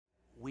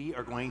we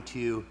are going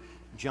to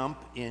jump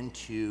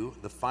into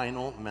the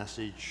final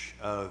message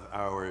of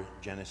our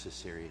Genesis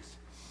series.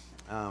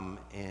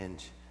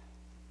 And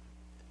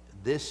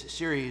this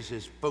series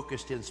is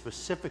focused in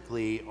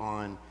specifically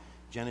on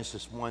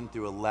Genesis 1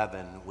 through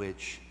 11,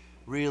 which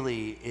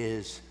really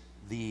is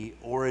the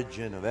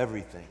origin of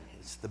everything.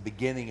 It's the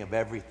beginning of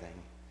everything.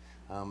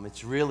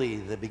 It's really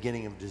the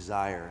beginning of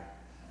desire.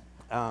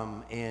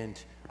 And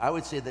I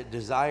would say that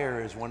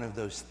desire is one of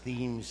those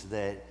themes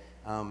that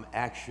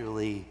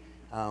actually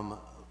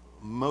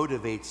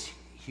motivates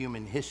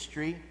human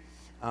history.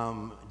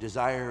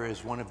 Desire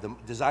is one of them.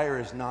 Desire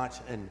is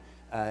not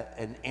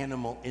an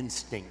animal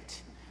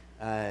instinct.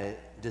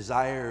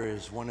 Desire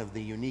is one of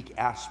the unique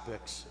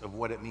aspects of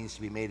what it means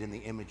to be made in the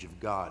image of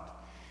God.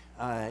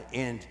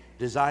 And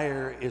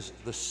desire is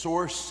the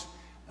source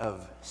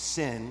of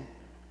sin,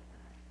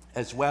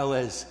 as well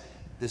as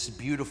this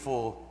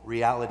beautiful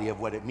reality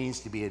of what it means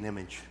to be an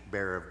image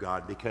bearer of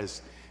God,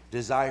 because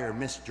desire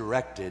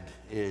misdirected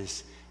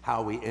is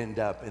how we end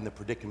up in the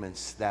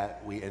predicaments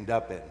that we end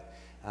up in.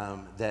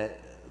 That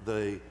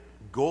the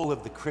goal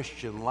of the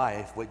Christian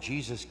life, what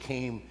Jesus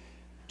came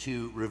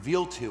to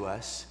reveal to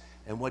us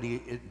and what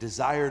he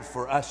desired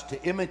for us to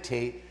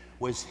imitate,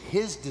 was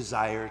his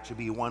desire to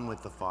be one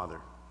with the Father.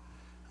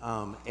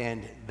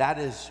 And that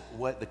is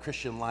what the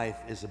Christian life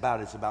is about.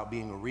 It's about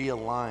being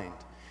realigned.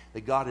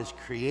 That God has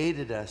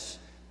created us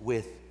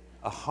with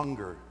a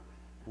hunger,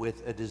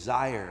 with a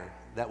desire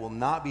that will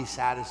not be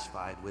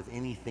satisfied with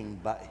anything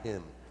but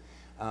him.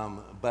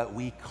 But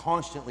we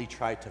constantly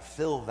try to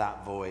fill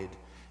that void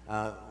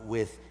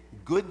with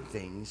good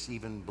things,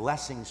 even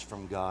blessings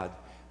from God,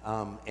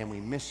 and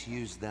we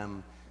misuse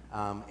them,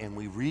 and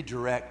we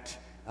redirect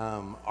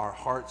our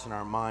hearts and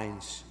our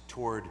minds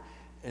toward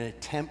an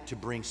attempt to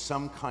bring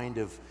some kind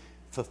of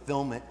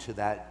fulfillment to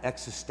that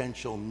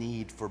existential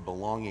need for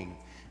belonging,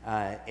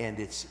 and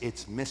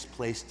it's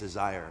misplaced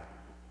desire.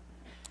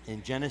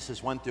 And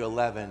Genesis 1 through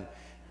 11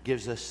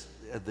 gives us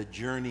the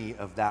journey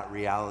of that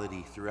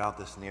reality throughout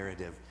this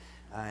narrative.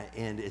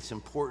 And it's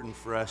important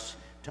for us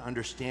to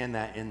understand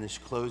that in this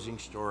closing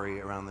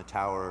story around the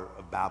Tower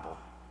of Babel.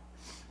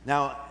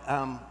 Now,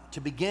 to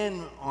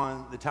begin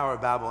on the Tower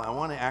of Babel, I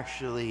want to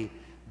actually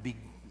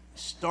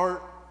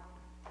start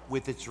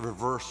with its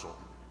reversal.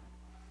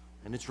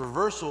 And its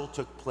reversal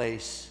took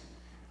place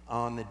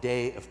on the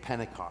day of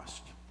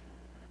Pentecost.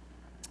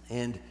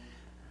 And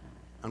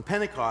on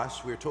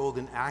Pentecost, we're told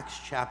in Acts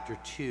chapter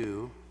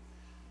 2,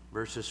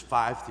 verses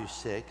 5 through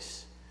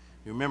 6,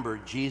 you remember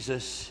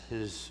Jesus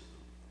has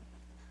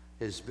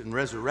been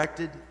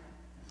resurrected.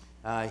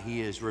 He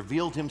has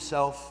revealed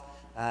himself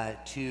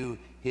to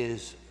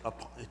his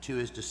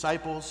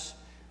disciples.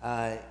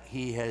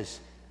 He has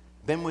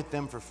been with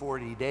them for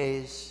 40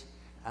 days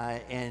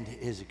and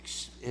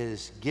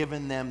is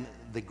given them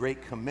the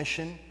Great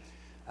Commission.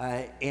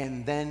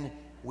 And then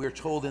we're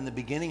told in the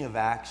beginning of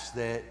Acts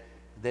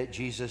that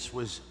Jesus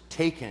was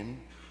taken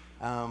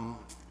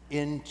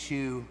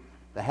into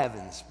the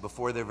heavens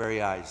before their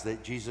very eyes.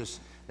 That Jesus,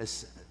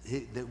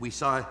 that we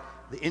saw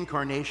the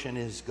incarnation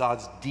is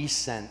God's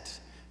descent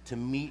to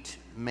meet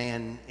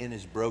man in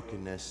his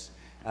brokenness.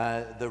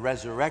 The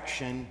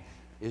resurrection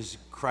is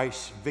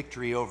Christ's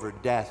victory over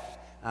death,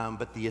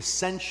 but the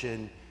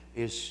ascension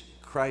is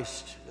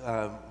Christ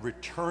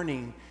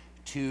returning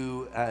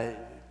to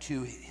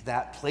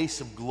that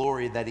place of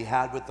glory that he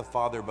had with the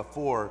Father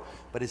before,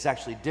 but it's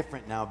actually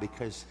different now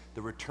because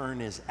the return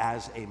is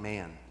as a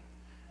man.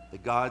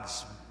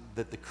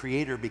 That the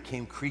Creator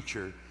became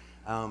creature,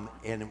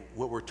 and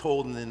what we're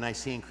told in the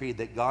Nicene Creed,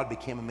 that God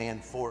became a man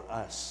for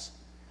us.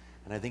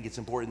 And I think it's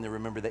important to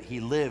remember that he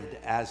lived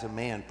as a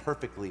man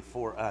perfectly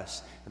for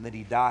us, and that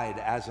he died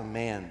as a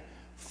man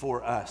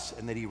for us,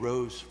 and that he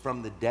rose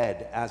from the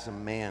dead as a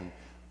man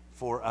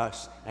for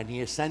us, and he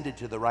ascended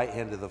to the right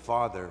hand of the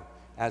Father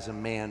as a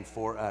man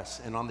for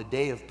us. And on the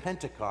day of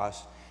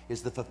Pentecost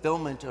is the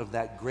fulfillment of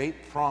that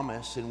great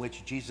promise in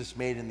which Jesus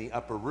made in the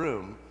upper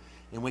room,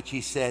 in which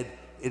he said,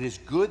 "It is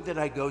good that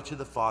I go to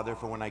the Father,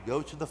 for when I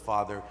go to the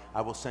Father,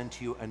 I will send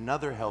to you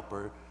another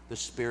helper, the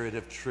Spirit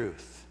of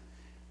truth.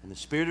 And the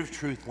Spirit of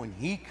truth, when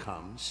he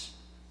comes,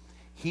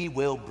 he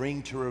will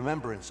bring to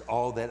remembrance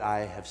all that I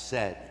have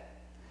said,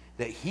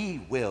 that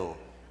he will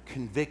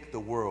convict the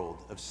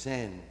world of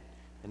sin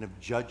and of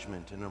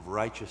judgment and of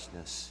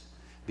righteousness,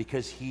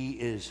 because he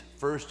is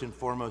first and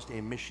foremost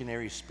a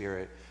missionary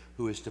spirit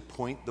who is to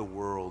point the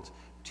world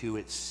to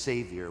its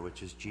Savior,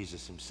 which is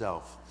Jesus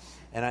himself."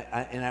 And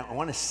I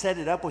want to set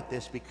it up with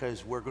this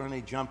because we're going to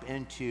jump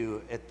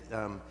into,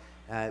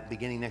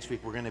 beginning next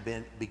week, we're going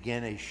to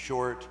begin a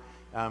short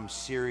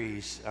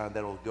series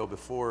that will go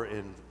before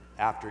and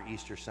after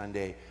Easter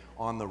Sunday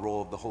on the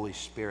role of the Holy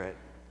Spirit.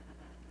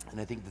 And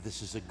I think that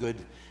this is a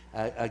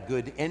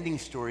good ending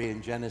story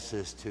in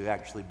Genesis to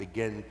actually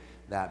begin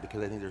that,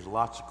 because I think there's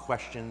lots of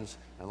questions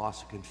and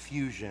lots of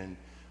confusion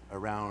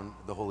around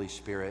the Holy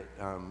Spirit.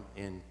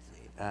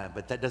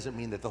 But that doesn't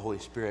mean that the Holy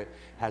Spirit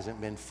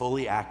hasn't been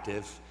fully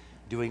active,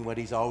 doing what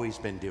he's always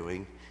been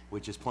doing,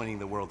 which is pointing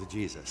the world to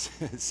Jesus.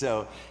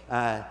 So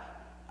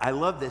I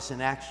love this.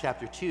 In Acts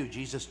chapter 2,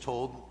 Jesus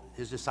told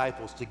his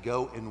disciples to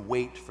go and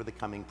wait for the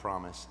coming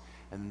promise.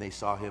 And they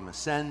saw him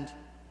ascend.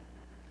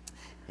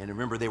 And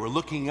remember, they were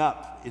looking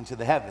up into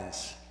the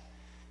heavens.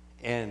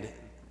 And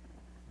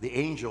the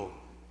angel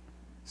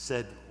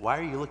said, "Why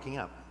are you looking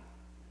up?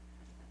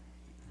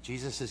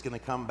 Jesus is going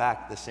to come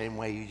back the same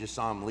way you just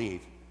saw him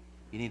leave.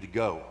 You need to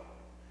go."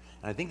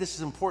 And I think this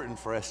is important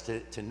for us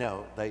to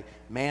know. Like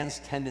man's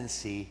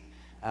tendency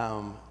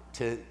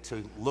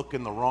to look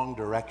in the wrong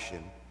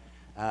direction.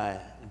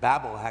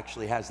 Babel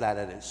actually has that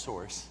at its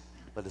source.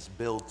 Let us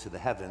build to the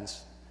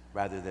heavens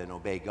rather than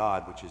obey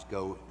God, which is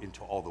go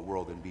into all the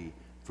world and be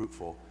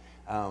fruitful.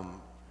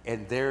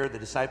 And there the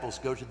disciples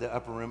go to the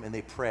upper room and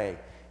they pray.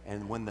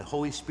 And when the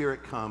Holy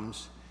Spirit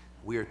comes,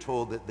 we are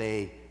told that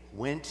they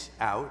went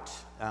out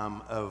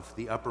of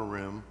the upper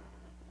room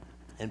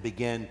and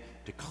began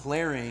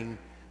declaring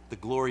the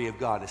glory of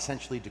God,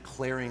 essentially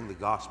declaring the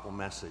gospel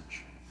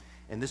message.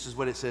 And this is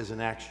what it says in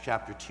Acts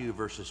chapter 2,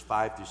 verses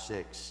 5 through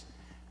 6.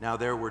 Now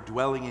there were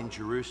dwelling in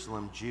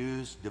Jerusalem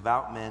Jews,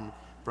 devout men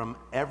from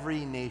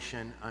every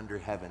nation under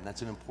heaven.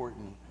 That's an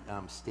important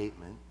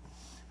statement.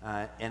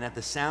 And at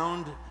the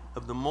sound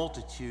of the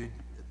multitude,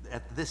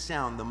 at this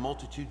sound, the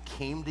multitude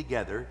came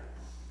together,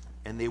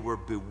 and they were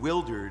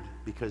bewildered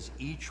because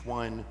each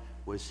one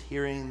was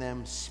hearing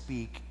them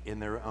speak in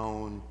their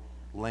own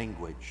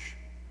language.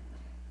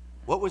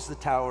 What was the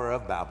Tower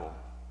of Babel?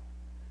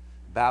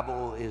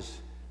 Babel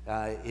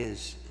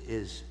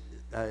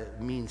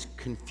means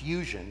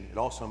confusion. It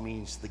also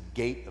means the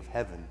gate of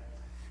heaven.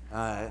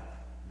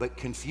 But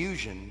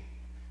confusion,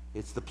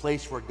 it's the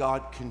place where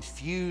God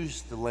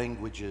confused the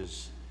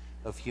languages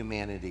of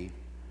humanity.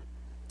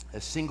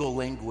 A single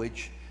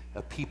language,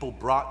 a people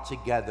brought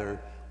together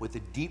with a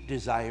deep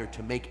desire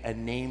to make a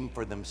name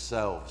for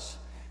themselves,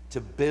 to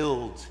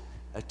build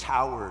a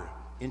tower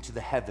into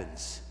the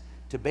heavens,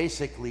 to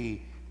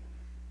basically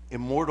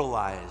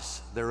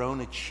immortalize their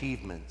own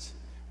achievements,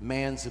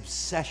 man's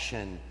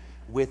obsession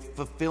with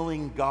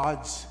fulfilling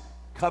God's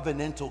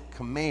covenantal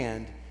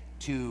command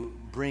to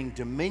bring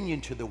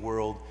dominion to the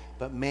world,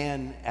 but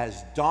man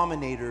as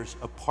dominators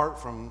apart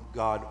from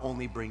God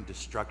only bring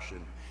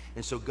destruction.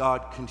 And so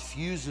God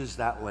confuses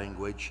that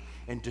language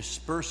and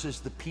disperses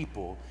the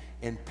people.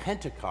 In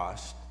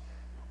Pentecost,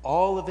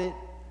 all of it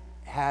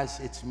has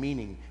its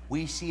meaning.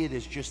 We see it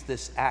as just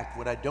this act.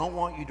 What I don't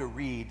want you to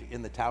read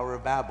in the Tower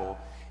of Babel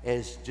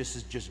is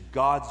just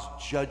God's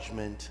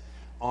judgment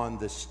on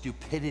the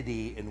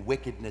stupidity and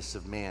wickedness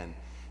of man.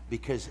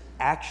 Because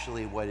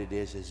actually what it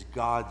is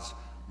God's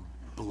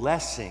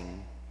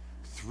blessing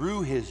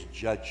through his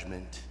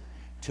judgment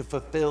to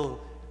fulfill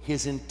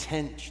his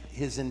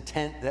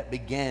intent that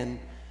began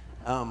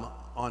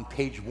on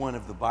page 1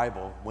 of the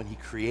Bible when he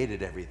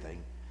created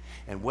everything.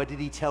 And what did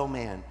he tell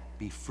man?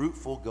 Be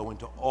fruitful, go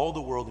into all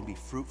the world and be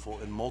fruitful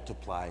and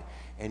multiply.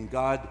 And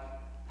God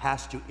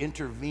has to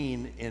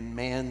intervene in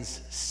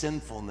man's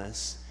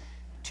sinfulness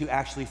to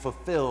actually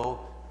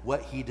fulfill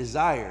what he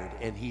desired.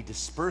 And he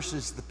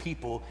disperses the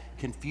people,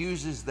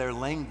 confuses their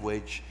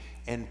language,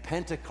 and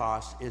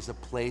Pentecost is a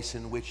place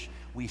in which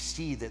we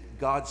see that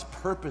God's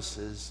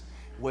purposes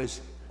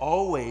was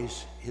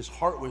always, his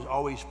heart was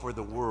always for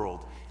the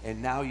world.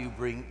 And now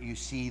you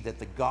see that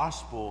the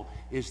gospel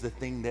is the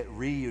thing that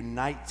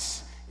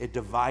reunites a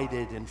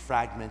divided and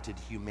fragmented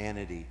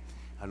humanity.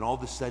 And all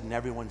of a sudden,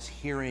 everyone's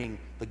hearing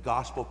the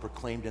gospel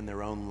proclaimed in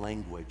their own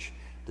language.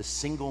 The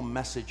single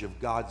message of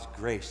God's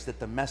grace,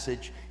 that the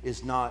message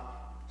is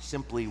not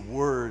simply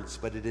words,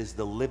 but it is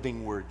the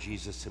living word,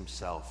 Jesus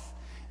himself.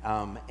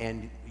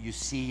 And you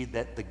see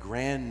that the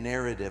grand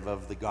narrative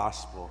of the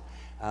gospel,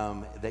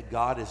 that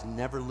God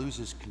never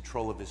loses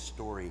control of his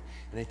story.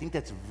 And I think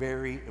that's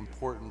very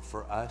important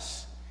for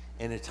us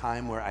in a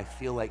time where I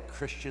feel like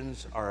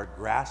Christians are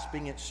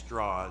grasping at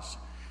straws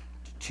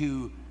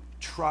to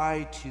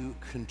try to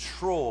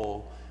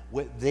control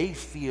what they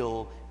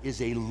feel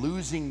is a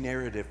losing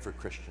narrative for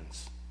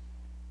Christians.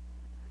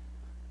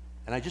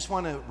 And I just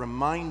want to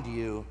remind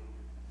you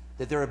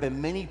that there have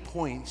been many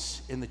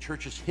points in the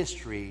church's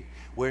history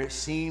where it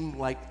seemed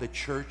like the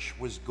church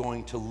was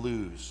going to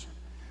lose,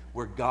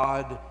 where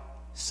God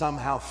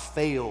somehow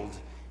failed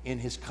in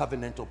his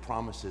covenantal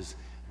promises.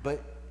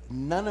 But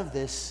none of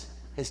this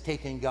has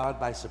taken God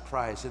by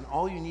surprise. And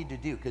all you need to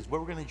do, because what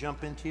we're going to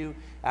jump into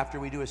after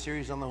we do a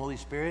series on the Holy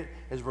Spirit,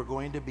 is we're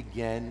going to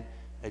begin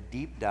a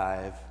deep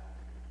dive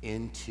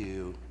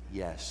into,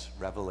 yes,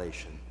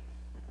 Revelation.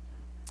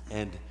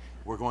 And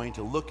we're going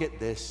to look at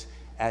this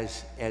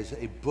as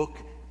a book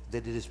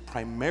that it is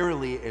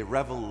primarily a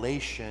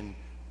revelation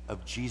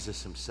of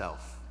Jesus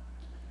himself.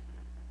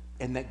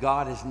 And that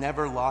God has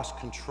never lost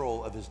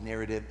control of his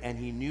narrative, and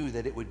he knew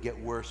that it would get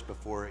worse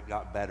before it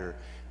got better.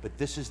 But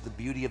this is the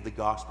beauty of the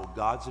gospel,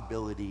 God's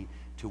ability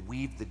to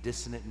weave the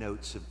dissonant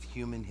notes of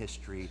human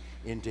history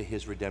into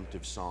his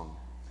redemptive song.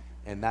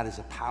 And that is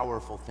a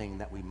powerful thing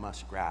that we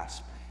must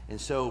grasp. And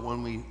so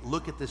when we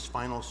look at this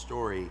final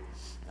story,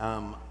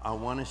 I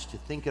want us to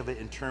think of it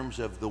in terms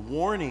of the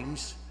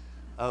warnings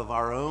of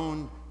our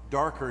own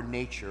darker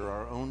nature,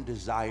 our own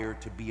desire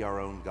to be our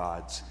own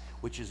gods.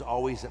 which is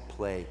always at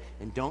play.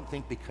 And don't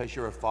think because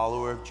you're a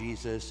follower of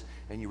Jesus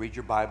and you read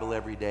your Bible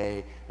every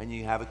day and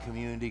you have a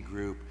community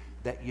group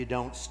that you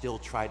don't still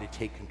try to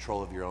take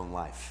control of your own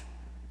life.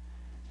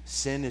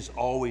 Sin is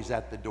always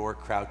at the door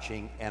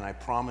crouching, and I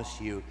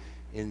promise you,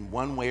 in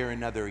one way or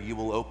another, you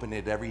will open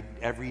it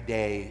every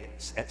day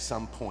at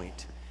some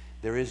point.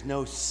 There is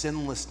no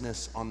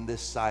sinlessness on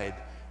this side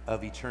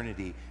of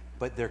eternity,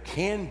 but there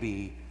can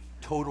be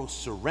total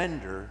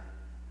surrender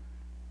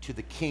to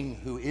the King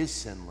who is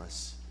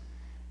sinless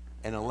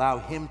and allow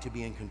him to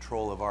be in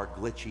control of our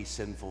glitchy,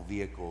 sinful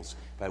vehicles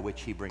by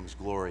which he brings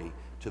glory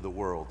to the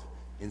world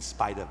in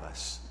spite of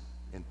us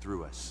and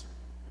through us.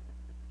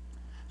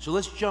 So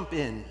let's jump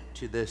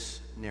into this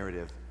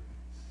narrative.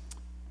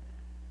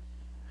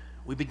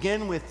 We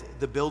begin with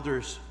the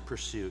builder's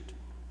pursuit.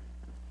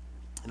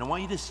 And I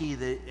want you to see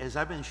that as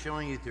I've been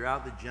showing you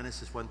throughout the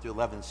Genesis 1 through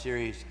 11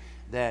 series,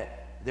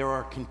 that there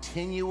are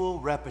continual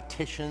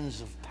repetitions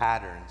of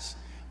patterns,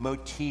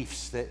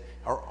 motifs that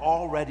are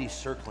already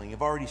circling,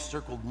 have already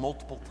circled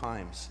multiple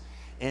times.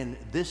 And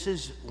this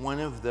is one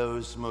of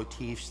those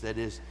motifs that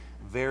is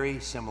very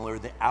similar.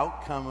 The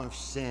outcome of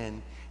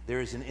sin. There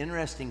is an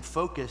interesting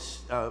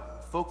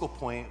focal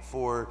point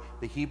for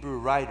the Hebrew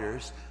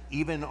writers,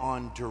 even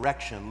on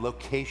direction,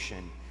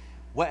 location.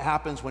 What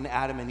happens when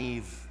Adam and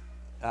Eve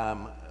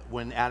are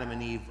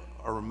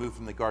removed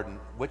from the garden?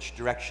 Which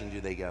direction do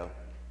they go?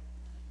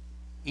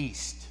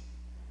 East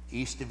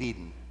of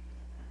Eden.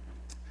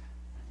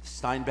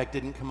 Steinbeck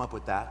didn't come up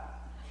with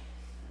that.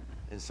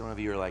 And some of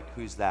you are like,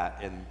 who's that?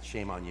 And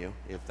shame on you,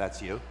 if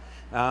that's you.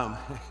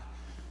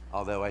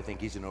 Although I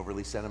think he's an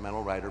overly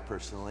sentimental writer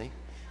personally.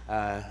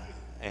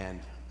 And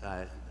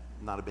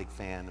not a big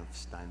fan of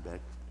Steinbeck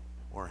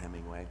or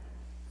Hemingway.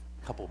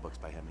 A couple of books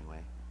by Hemingway.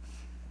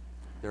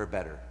 They're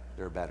better.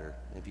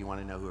 If you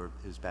want to know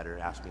who's better,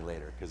 ask me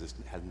later, because it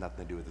has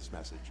nothing to do with this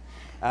message.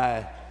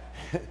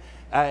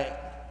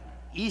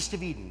 East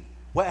of Eden.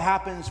 What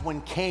happens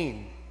when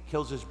Cain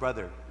kills his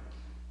brother?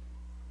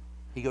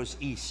 He goes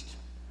east.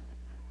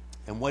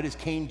 And what does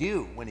Cain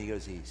do when he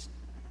goes east?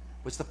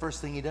 What's the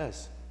first thing he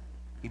does?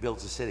 He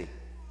builds a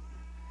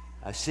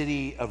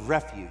city of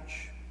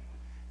refuge.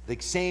 The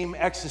same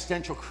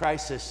existential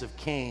crisis of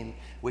Cain,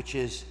 which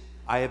is,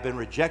 I have been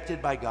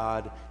rejected by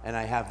God and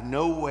I have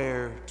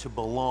nowhere to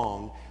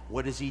belong.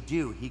 What does he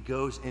do? He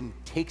goes and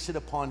takes it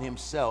upon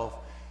himself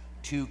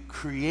to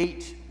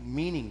create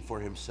meaning for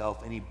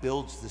himself, and he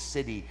builds the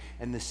city.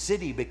 And the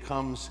city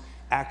becomes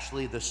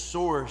actually the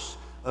source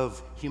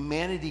of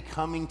humanity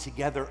coming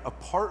together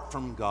apart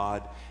from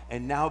God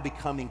and now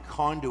becoming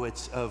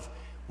conduits of,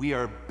 we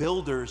are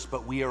builders,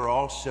 but we are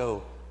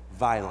also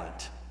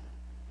violent.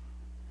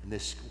 And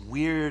this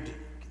weird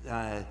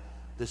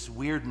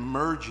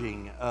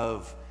merging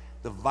of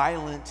the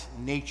violent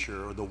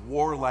nature or the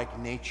warlike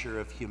nature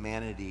of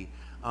humanity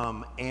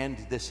and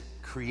this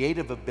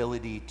creative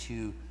ability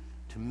to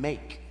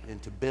make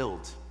and to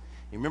build.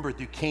 You remember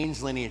through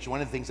Cain's lineage, one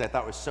of the things I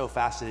thought was so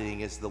fascinating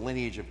is the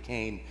lineage of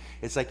Cain.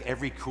 It's like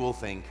every cool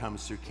thing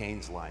comes through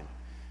Cain's line.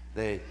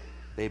 The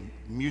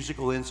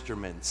musical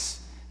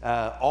instruments,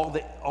 all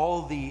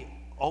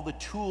the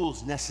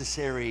tools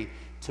necessary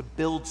to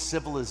build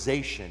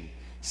civilization.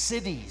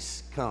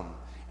 Cities come.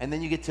 And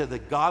then you get to the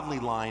godly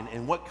line,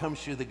 and what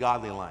comes through the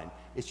godly line?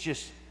 It's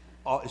just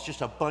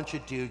a bunch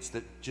of dudes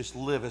that just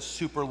live a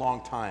super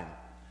long time.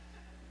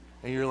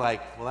 And you're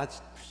like, well,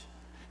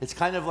 it's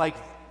kind of like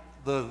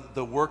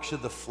the works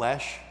of the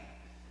flesh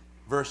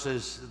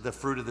versus the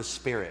fruit of the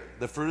Spirit.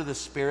 The fruit of the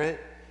Spirit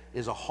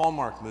is a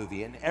Hallmark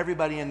movie, and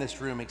everybody in this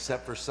room,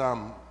 except for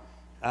some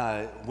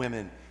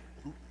women,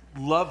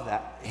 love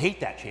that,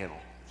 hate that channel,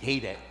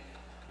 hate it.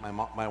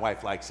 My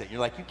wife likes it. You're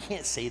like, you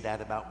can't say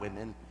that about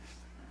women,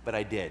 but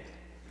I did.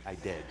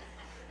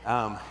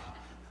 And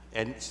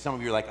some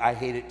of you are like, I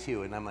hate it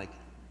too, and I'm like,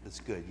 that's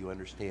good, you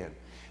understand.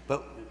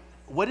 But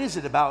what is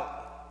it about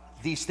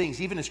these things,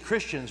 even as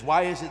Christians,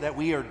 why is it that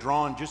we are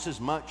drawn just as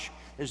much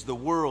as the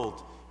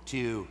world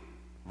to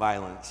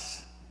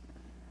violence,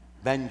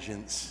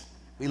 vengeance?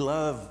 We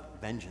love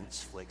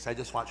vengeance flicks. I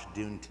just watched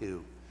Dune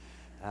 2.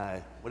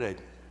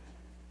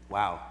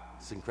 Wow,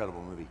 it's an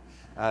incredible movie.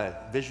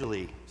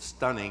 Visually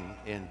stunning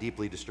and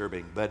deeply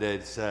disturbing, but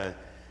it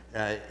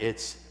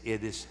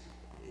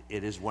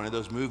is one of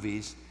those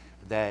movies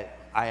that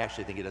I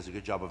actually think it does a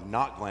good job of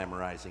not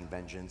glamorizing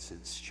vengeance.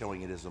 It's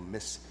showing it as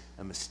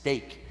a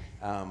mistake.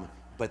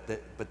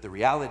 But the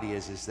reality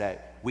is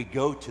that we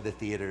go to the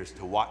theaters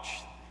to watch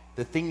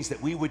the things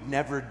that we would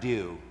never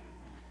do.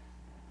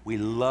 We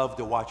love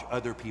to watch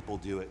other people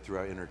do it through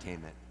our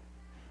entertainment.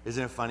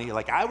 Isn't it funny?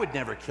 Like, I would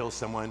never kill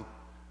someone,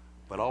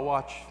 but I'll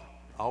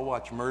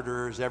watch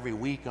murderers every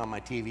week on my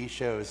TV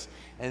shows.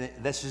 And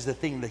this is the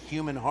thing, the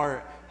human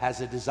heart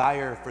has a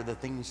desire for the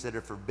things that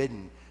are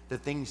forbidden, the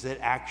things that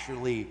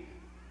actually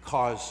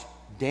cause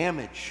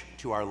damage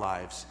to our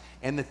lives.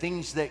 And the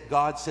things that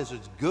God says is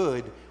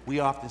good, we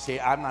often say,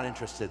 I'm not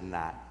interested in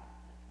that.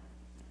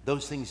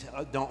 Those things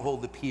don't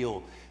hold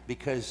appeal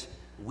because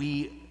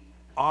we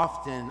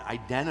often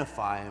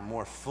identify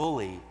more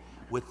fully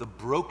with the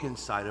broken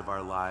side of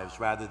our lives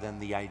rather than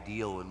the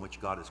ideal in which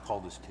God has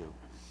called us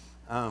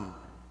to.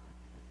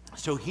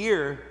 So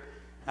here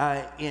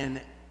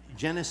in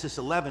Genesis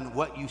 11,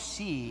 what you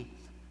see,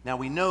 now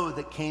we know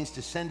that Cain's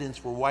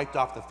descendants were wiped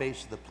off the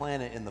face of the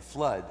planet in the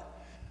flood,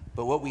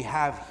 but what we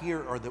have here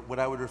are what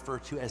I would refer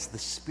to as the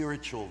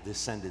spiritual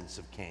descendants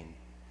of Cain.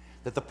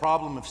 That the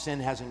problem of sin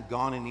hasn't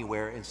gone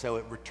anywhere, and so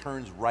it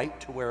returns right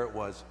to where it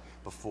was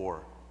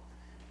before.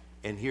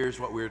 And here's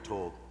what we're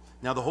told.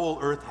 Now the whole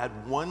earth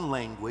had one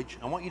language.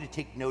 I want you to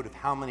take note of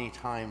how many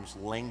times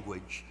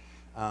language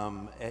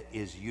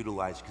is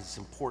utilized, because it's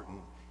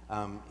important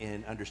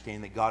in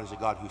understanding that God is a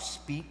God who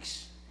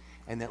speaks,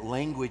 and that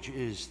language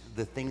is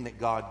the thing that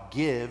God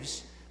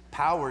gives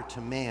power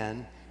to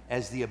man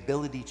as the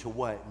ability to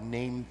what?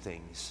 Name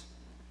things.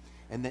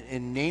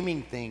 And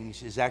naming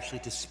things is actually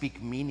to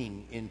speak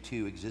meaning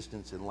into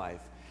existence in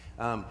life.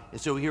 And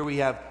so here we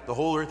have the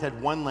whole earth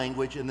had one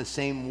language and the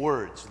same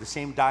words, the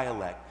same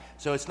dialect.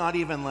 So it's not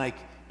even like,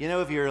 you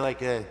know, if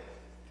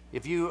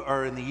you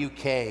are in the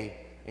UK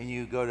and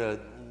you go to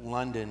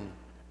London,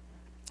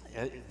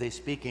 they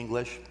speak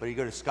English, but you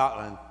go to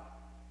Scotland,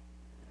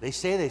 they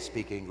say they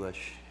speak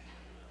English.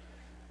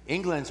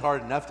 England's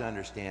hard enough to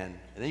understand.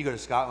 And then you go to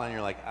Scotland and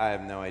you're like, I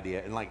have no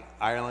idea. And like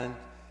Ireland,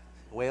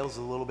 Wales is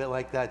a little bit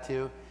like that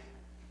too.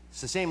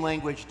 It's the same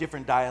language,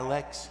 different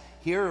dialects.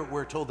 Here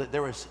we're told that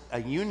there was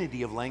a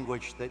unity of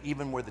language that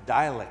even where the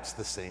dialect's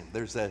the same.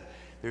 There's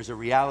a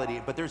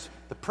reality, but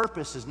the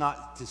purpose is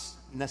not to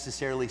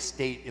necessarily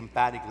state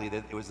emphatically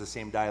that it was the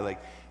same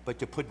dialect, but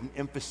to put an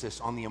emphasis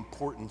on the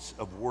importance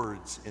of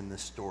words in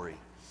this story.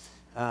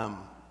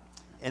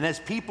 And as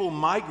people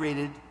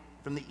migrated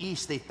from the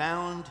east, they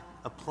found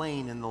a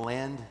plain in the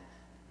land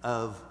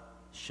of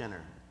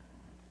Shinar.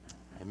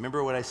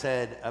 Remember what I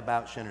said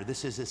about Shinar.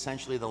 This is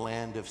essentially the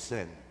land of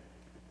sin.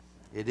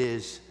 It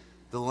is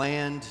the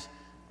land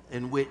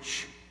in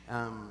which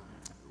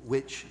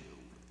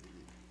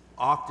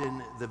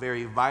often the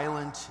very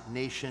violent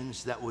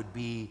nations that would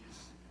be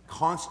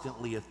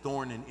constantly a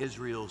thorn in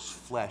Israel's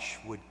flesh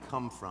would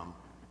come from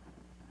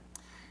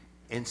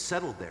and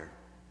settled there.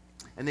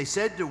 And they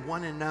said to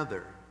one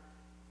another,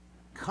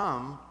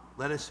 "Come,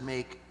 let us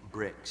make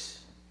bricks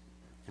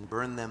and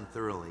burn them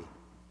thoroughly."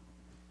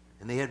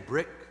 And they had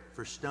brick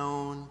for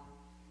stone,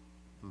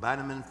 and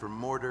bitumen for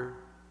mortar.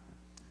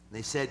 And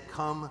they said,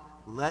 "Come,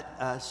 let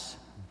us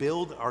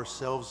build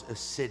ourselves a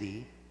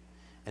city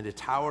and a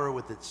tower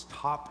with its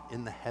top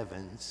in the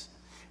heavens,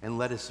 and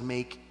let us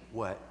make,"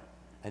 what?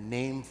 "A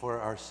name for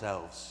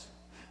ourselves."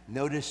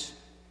 Notice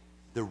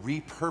the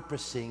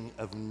repurposing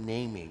of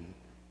naming.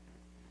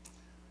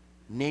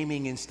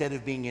 Naming, instead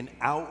of being an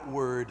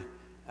outward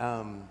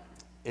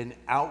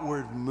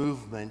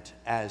movement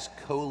as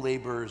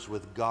co-laborers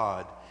with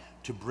God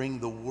to bring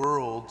the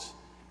world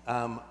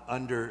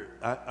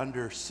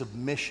under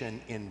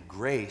submission in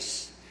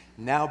grace,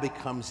 now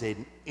becomes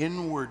an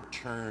inward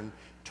turn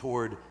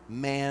toward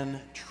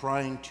man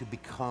trying to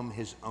become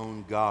his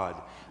own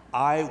God.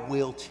 I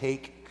will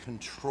take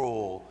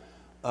control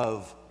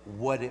of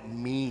what it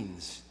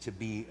means to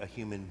be a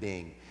human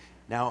being.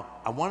 Now,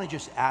 I want to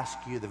just ask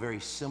you the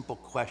very simple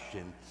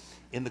question.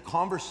 In the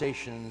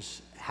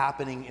conversations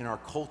happening in our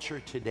culture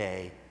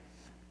today,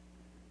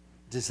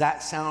 does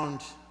that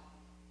sound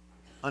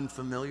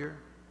unfamiliar?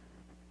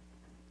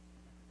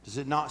 Does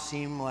it not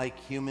seem like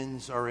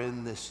humans are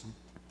in this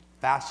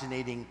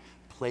fascinating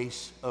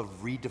place of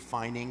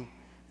redefining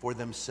for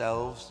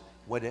themselves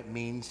what it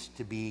means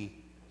to be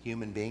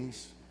human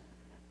beings?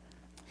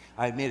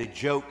 I made a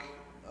joke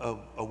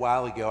a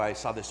while ago. I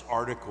saw this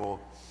article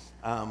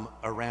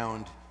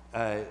around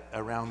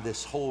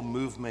this whole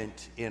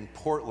movement in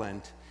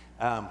Portland,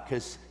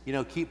 because, you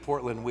know, keep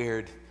Portland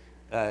weird.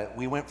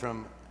 We went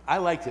from, I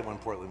liked it when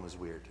Portland was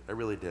weird. I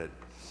really did.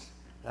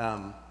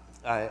 And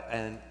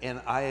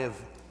I have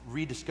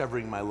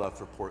rediscovering my love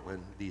for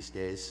Portland these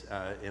days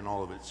in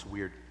all of its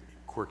weird,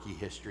 quirky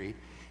history.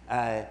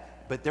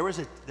 But there was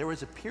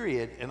a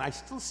period, and I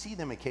still see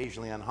them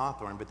occasionally on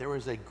Hawthorne, but there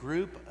was a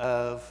group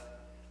of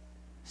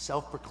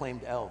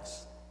self-proclaimed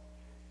elves.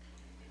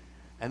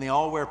 And they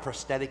all wear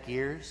prosthetic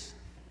ears.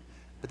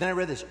 But then I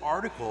read this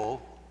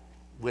article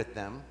with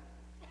them,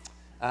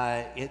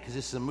 because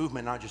this is a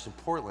movement not just in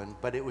Portland,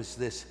 but it was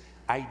this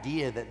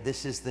idea that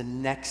this is the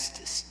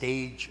next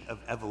stage of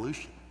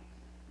evolution,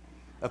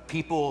 of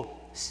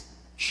people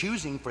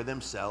choosing for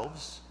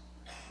themselves,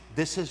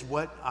 this is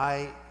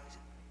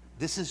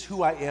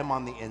who I am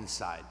on the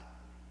inside.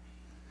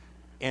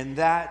 And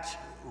that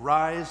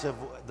rise of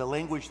the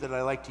language that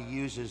I like to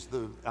use is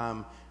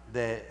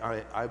that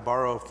I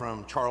borrow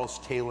from Charles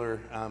Taylor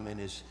in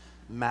his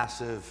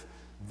massive,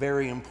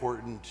 very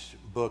important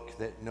book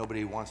that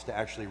nobody wants to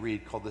actually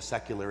read called The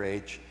Secular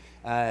Age.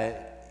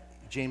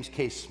 James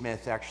K.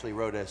 Smith actually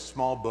wrote a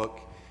small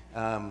book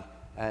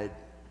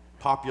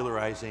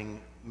popularizing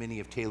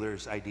many of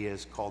Taylor's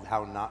ideas called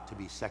How Not to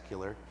Be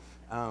Secular.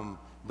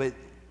 But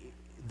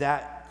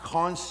that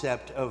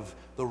concept of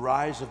the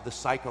rise of the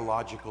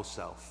psychological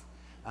self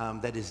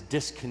that is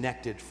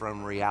disconnected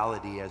from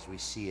reality as we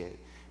see it.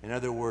 In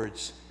other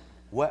words,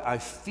 what I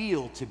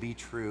feel to be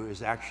true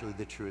is actually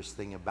the truest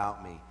thing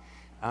about me.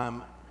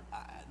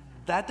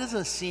 That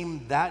doesn't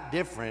seem that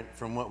different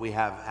from what we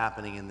have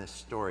happening in this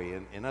story.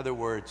 In other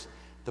words,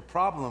 the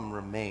problem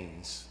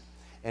remains.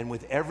 And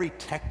with every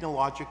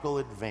technological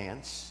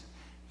advance,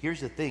 here's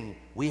the thing,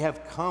 we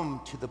have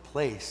come to the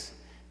place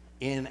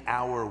in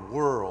our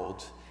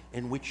world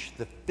in which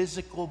the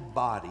physical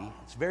body,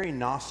 it's very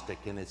Gnostic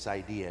in its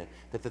idea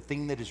that the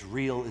thing that is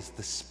real is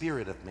the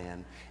spirit of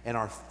man, and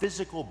our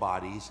physical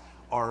bodies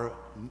are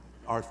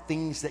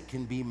things that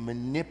can be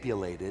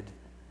manipulated,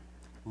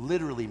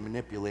 literally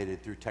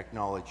manipulated through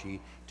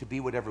technology to be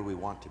whatever we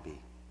want to be.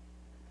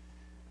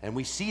 And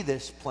we see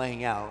this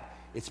playing out.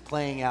 It's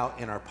playing out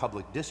in our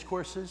public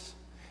discourses.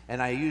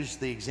 And I use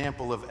the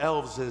example of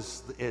elves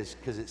as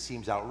because it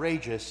seems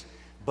outrageous,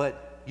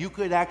 but you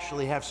could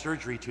actually have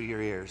surgery to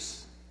your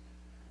ears.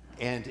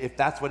 And if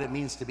that's what it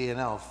means to be an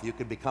elf, you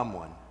could become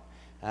one.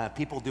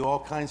 People do all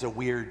kinds of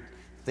weird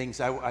things.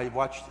 I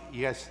watched,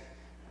 you guys,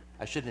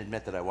 I shouldn't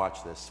admit that I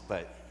watched this,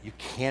 but you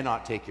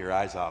cannot take your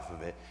eyes off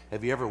of it.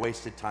 Have you ever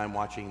wasted time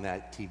watching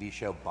that TV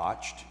show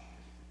Botched,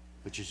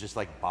 which is just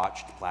like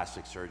botched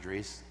plastic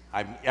surgeries?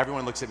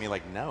 Everyone looks at me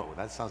like, no,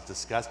 that sounds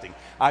disgusting.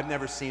 I've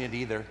never seen it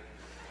either.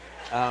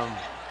 I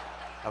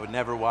would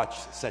never watch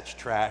such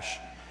trash.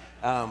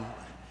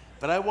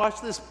 But I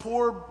watched this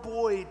poor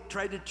boy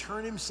try to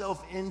turn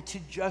himself into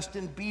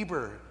Justin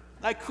Bieber.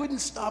 I couldn't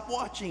stop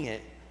watching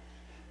it.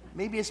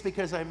 Maybe it's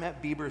because I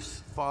met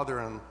Bieber's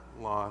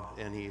father-in-law,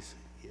 and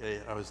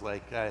I was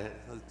like, I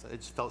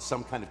just felt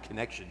some kind of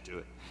connection to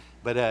it.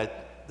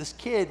 But this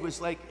kid was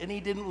like, and he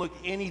didn't look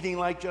anything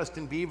like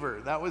Justin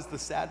Bieber. That was the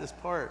saddest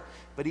part.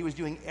 But he was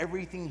doing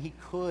everything he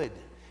could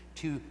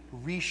to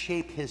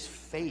reshape his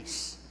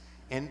face.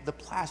 And the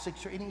plastic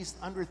surgery, and he's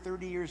under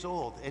 30 years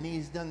old, and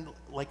he's done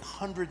like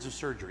hundreds of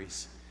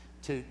surgeries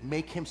to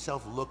make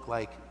himself look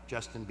like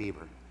Justin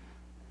Bieber.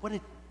 What a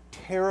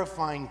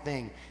terrifying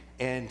thing.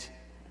 And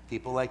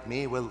people like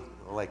me will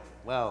like,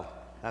 well,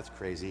 that's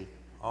crazy.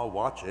 I'll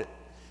watch it.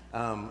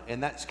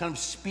 And that kind of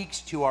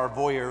speaks to our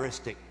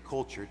voyeuristic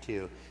culture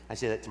too. I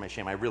say that to my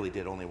shame. I really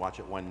did only watch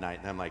it one night,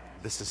 and I'm like,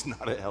 this is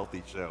not a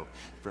healthy show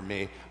for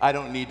me. I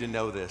don't need to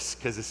know this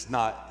because it's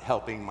not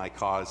helping my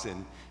cause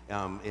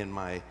in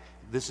my.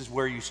 This is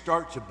where you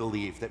start to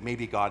believe that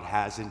maybe God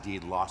has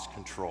indeed lost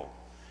control,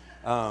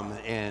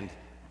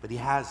 but He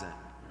hasn't,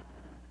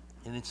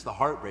 and it's the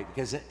heartbreak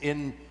because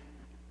in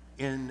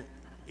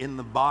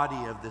the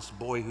body of this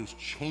boy who's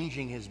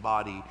changing his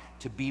body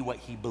to be what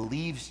he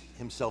believes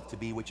himself to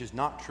be, which is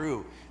not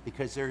true,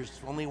 because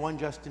there's only one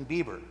Justin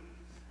Bieber,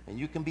 and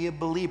you can be a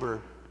believer,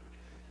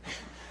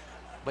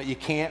 but you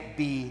can't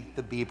be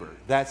the Bieber.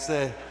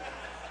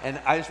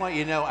 And I just want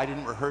you to know, I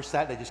didn't rehearse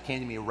that. That just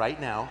came to me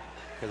right now,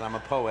 because I'm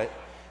a poet,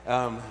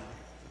 and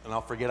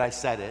I'll forget I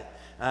said it.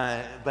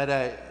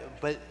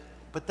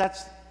 But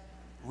that's,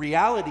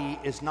 reality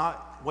is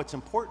not what's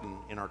important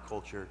in our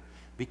culture,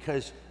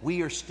 because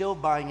we are still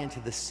buying into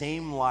the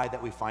same lie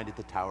that we find at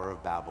the Tower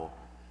of Babel.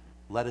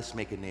 Let us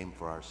make a name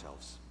for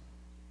ourselves.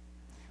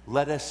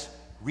 Let us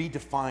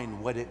redefine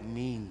what it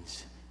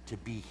means to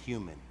be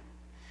human.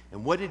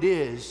 And what it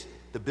is,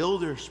 the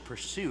builder's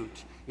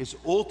pursuit is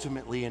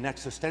ultimately an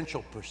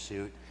existential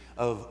pursuit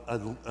of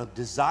a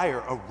desire,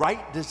 a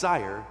right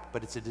desire,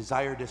 but it's a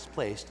desire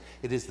displaced.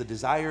 It is the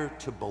desire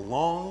to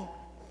belong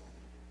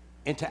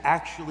and to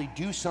actually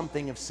do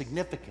something of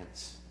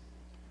significance.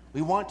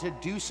 We want to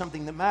do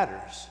something that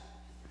matters.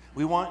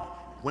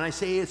 When I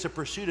say it's a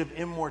pursuit of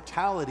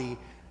immortality,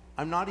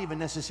 I'm not even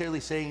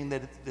necessarily saying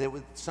that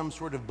with some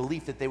sort of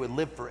belief that they would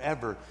live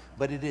forever,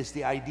 but it is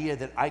the idea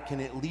that I can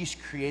at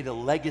least create a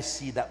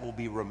legacy that will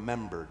be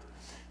remembered.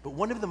 But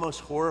one of the most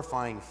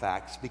horrifying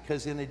facts,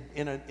 because in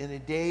a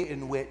day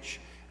in which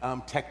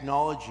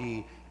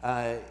technology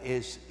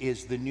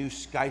is the new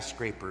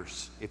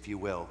skyscrapers, if you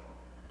will,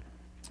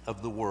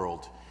 of the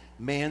world,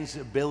 man's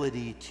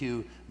ability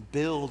to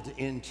build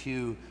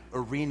into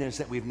arenas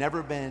that we've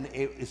never been,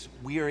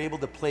 we are able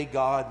to play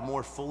God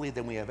more fully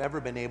than we have ever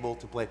been able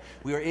to play.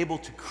 We are able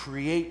to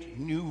create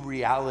new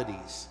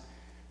realities.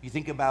 You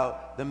think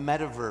about the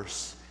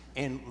metaverse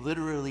and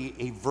literally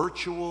a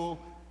virtual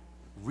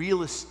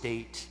real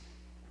estate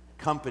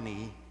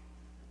company.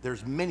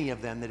 There's many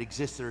of them that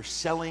exist that are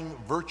selling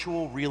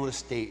virtual real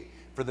estate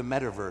for the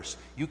metaverse.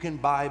 You can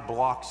buy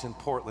blocks in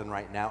Portland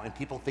right now, and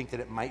people think that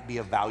it might be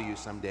of value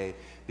someday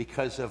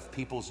because of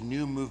people's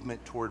new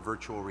movement toward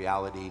virtual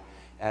reality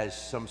as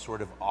some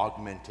sort of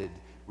augmented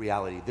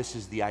reality. This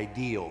is the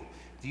ideal.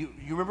 Do you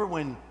remember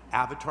when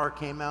Avatar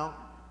came out?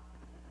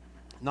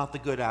 Not the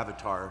good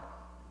Avatar,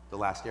 The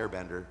Last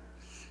Airbender,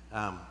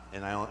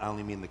 and I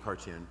only mean the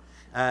cartoon,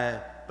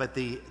 but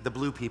the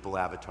blue people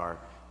Avatar.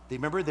 Do you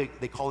remember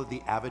they called it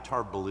the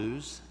Avatar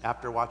Blues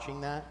after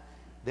watching that?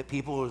 That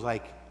people was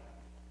like,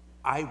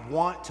 I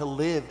want to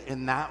live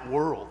in that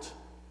world.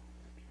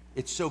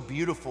 It's so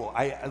beautiful.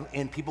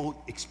 And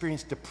people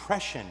experienced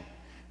depression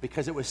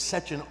because it was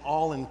such an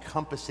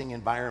all-encompassing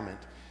environment.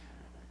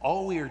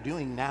 All we are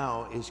doing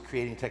now is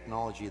creating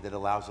technology that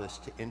allows us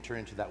to enter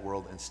into that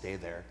world and stay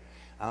there.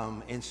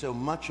 And so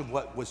much of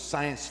what was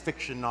science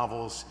fiction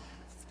novels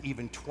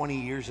even 20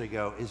 years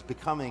ago is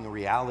becoming a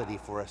reality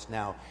for us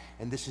now.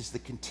 And this is the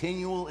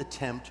continual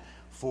attempt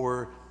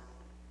for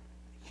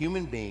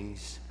human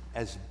beings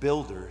as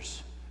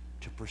builders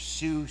to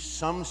pursue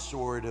some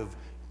sort of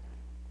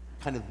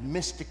kind of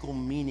mystical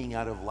meaning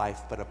out of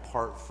life, but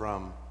apart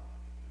from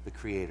the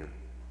Creator,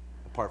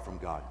 apart from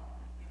God.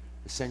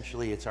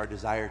 Essentially, it's our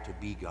desire to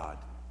be God.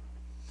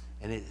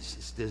 And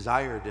it's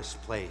desire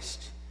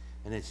displaced,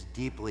 and it's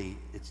deeply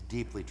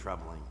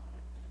troubling.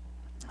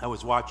 I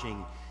was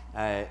watching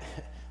a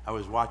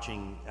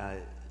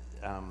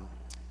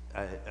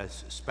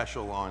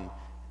special on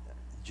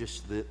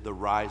just the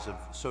rise of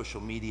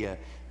social media,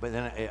 but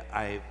then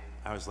I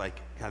was like,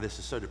 God, this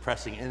is so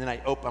depressing. And then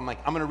I'm like,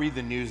 I'm going to read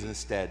the news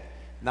instead.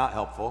 Not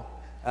helpful.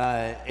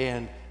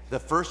 And the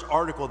first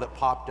article that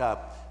popped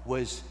up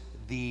was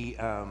the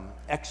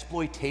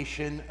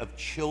exploitation of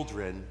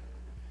children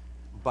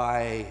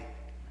by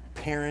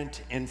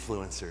parent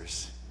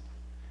influencers.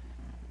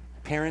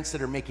 Parents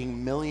that are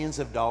making millions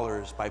of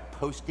dollars by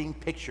posting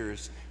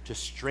pictures to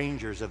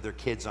strangers of their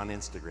kids on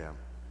Instagram.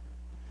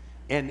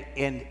 And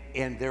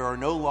there are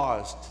no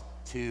laws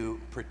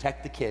to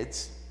protect the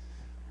kids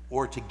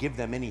or to give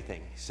them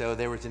anything. So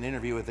there was an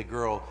interview with a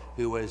girl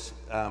who was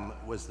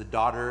the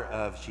daughter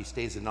of, she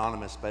stays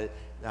anonymous, but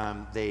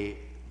they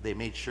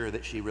made sure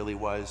that she really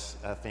was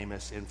a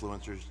famous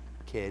influencer's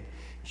kid.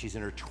 She's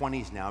in her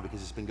 20s now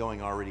because it's been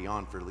going already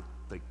on for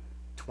like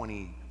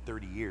 20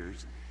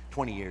 years.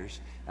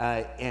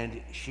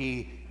 And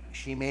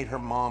she made her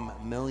mom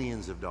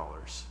millions of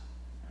dollars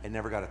and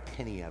never got a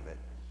penny of it.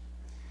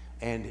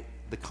 And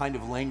the kind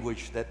of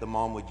language that the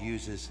mom would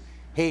use is,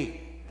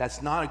 hey,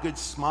 that's not a good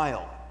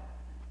smile.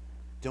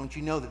 Don't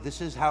you know that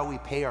this is how we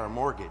pay our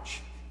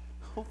mortgage?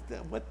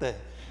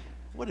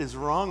 What is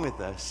wrong with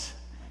us?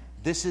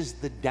 This is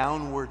the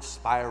downward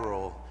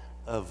spiral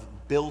of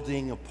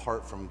building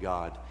apart from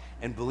God.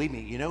 And believe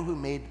me, you know who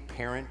made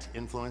parent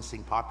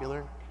influencing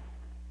popular?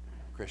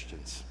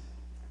 Christians.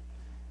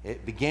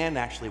 It began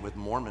actually with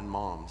Mormon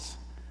moms,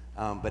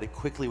 but it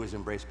quickly was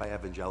embraced by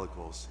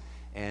evangelicals.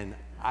 And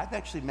I've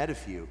actually met a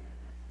few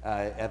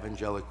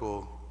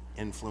evangelical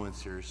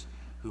influencers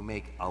who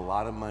make a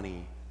lot of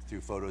money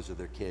through photos of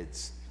their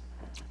kids.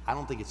 I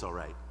don't think it's all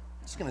right.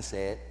 I'm just gonna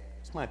say it.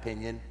 It's my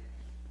opinion.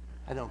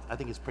 I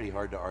think it's pretty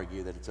hard to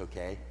argue that it's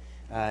okay.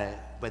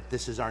 But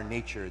this is our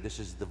nature. This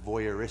is the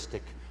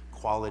voyeuristic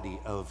quality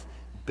of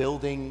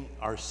building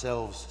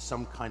ourselves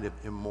some kind of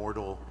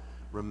immortal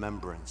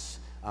remembrance.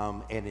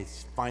 And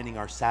it's finding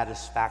our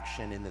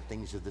satisfaction in the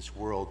things of this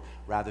world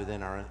rather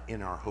than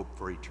in our hope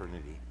for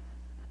eternity.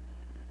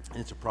 And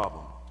it's a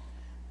problem.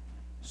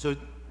 So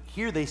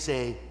here they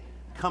say,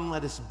 come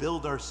let us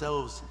build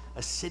ourselves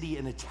a city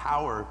and a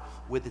tower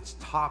with its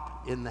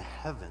top in the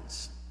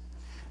heavens.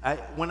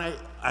 When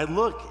I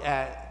look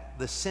at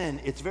the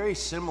sin, it's very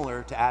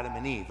similar to Adam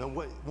and Eve. And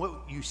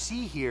what you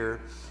see here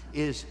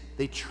is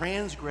they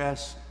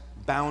transgress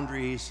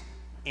boundaries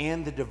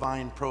and the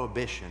divine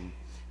prohibition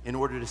in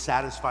order to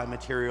satisfy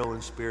material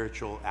and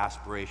spiritual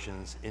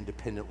aspirations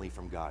independently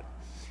from God.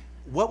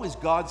 What was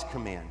God's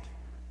command?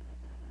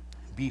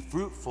 Be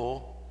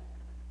fruitful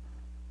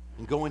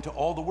and go into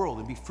all the world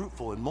and be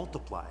fruitful and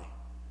multiply.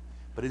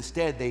 But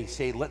instead they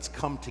say, let's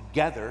come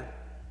together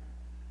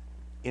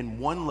in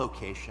one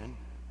location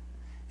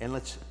and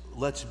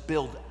let's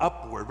build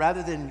upward.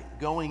 Rather than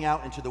going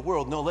out into the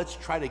world, no, let's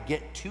try to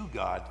get to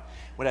God.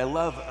 What I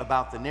love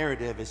about the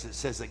narrative is it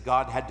says that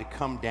God had to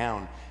come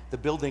down. The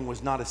building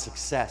was not a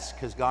success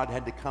because God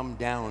had to come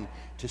down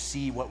to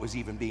see what was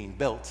even being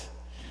built.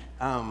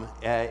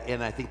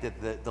 And I think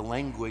that the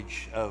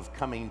language of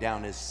coming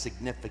down is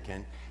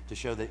significant to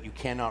show that you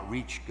cannot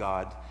reach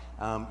God.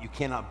 You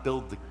cannot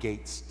build the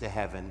gates to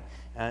heaven.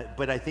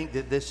 But I think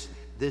that this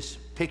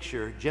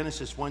picture,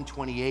 Genesis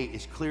 1:28,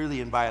 is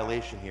clearly in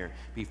violation here.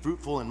 Be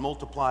fruitful and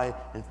multiply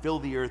and fill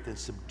the earth and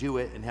subdue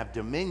it and have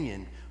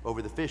dominion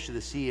over the fish of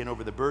the sea and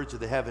over the birds of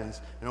the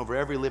heavens and over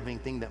every living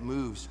thing that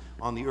moves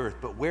on the earth.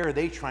 But where are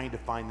they trying to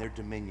find their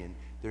dominion?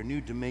 Their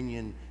new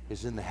dominion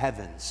is in the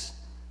heavens.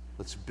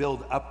 Let's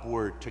build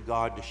upward to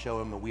God to show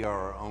him that we are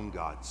our own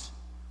gods.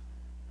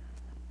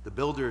 The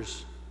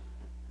builders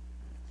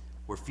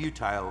were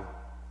futile,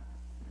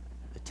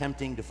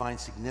 attempting to find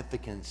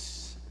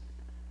significance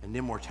and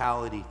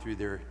immortality through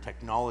their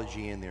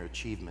technology and their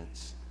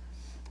achievements.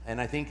 And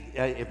I think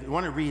if you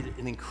want to read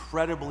an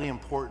incredibly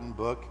important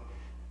book,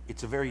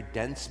 it's a very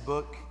dense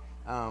book,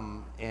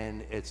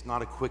 and it's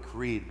not a quick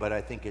read, but I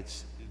think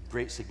it's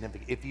great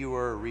significance. If you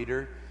are a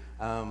reader,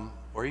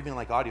 or even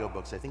like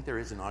audiobooks, I think there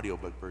is an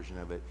audiobook version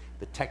of it.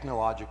 The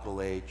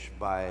Technological Age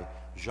by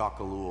Jacques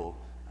Ellul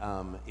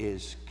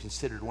is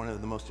considered one of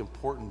the most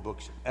important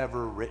books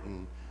ever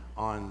written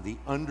on the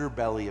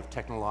underbelly of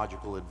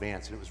technological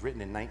advance. And it was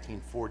written in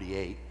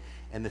 1948.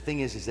 And the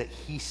thing is that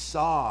he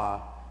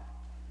saw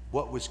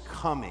what was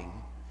coming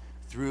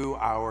through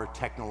our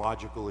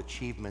technological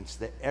achievements,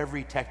 that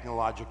every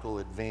technological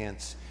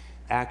advance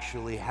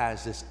actually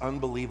has this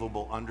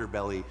unbelievable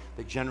underbelly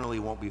that generally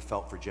won't be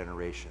felt for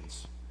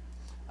generations.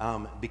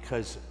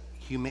 because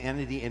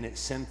humanity in its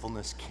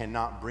sinfulness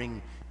cannot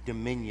bring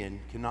dominion,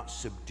 cannot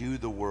subdue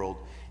the world.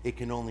 It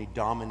can only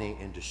dominate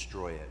and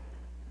destroy it.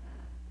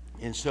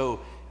 And so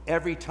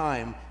every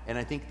time, and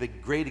I think the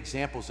great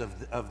examples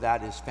of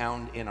that is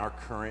found in our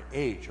current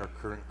age, our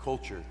current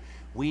culture.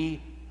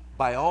 We,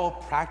 for all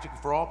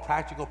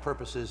practical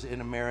purposes in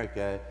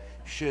America,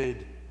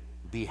 should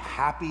be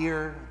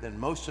happier than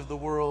most of the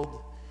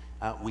world.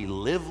 We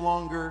live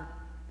longer.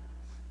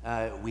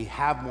 We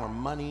have more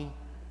money.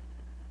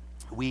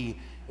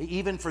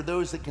 Even for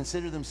those that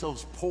consider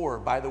themselves poor,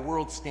 by the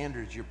world's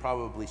standards, you're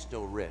probably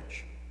still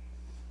rich.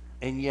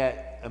 And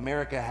yet,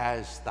 America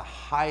has the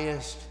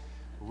highest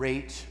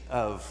rate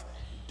of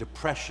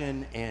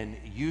depression and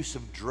use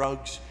of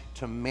drugs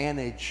to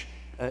manage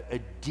a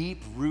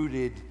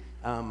deep-rooted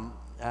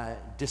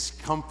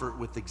discomfort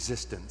with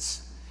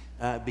existence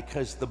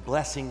because the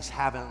blessings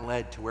haven't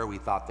led to where we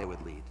thought they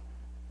would lead.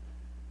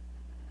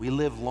 We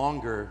live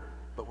longer,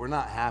 but we're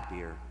not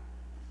happier.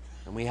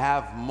 And we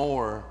have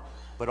more,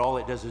 but all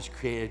it does is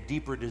create a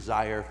deeper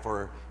desire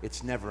for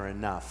it's never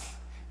enough.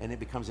 And it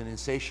becomes an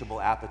insatiable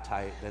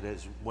appetite that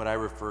is what I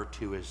refer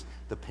to as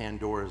the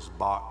Pandora's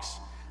box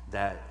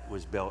that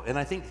was built. And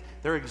I think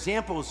there are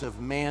examples of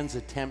man's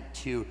attempt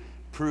to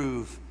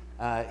prove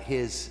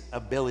his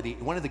ability.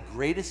 One of the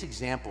greatest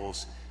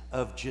examples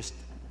of just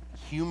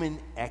human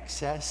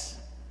excess,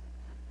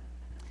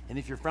 and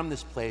if you're from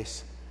this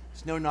place,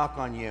 it's no knock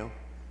on you.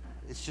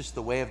 It's just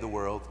the way of the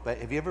world. But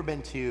have you ever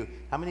been to,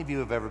 how many of you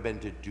have ever been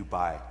to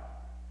Dubai?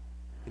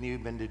 Any of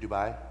you been to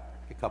Dubai?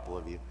 A couple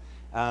of you.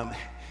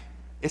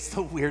 It's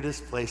the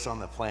weirdest place on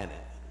the planet.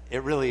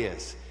 It really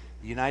is.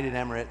 The United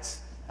Emirates.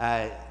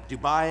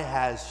 Dubai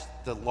has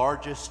the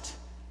largest,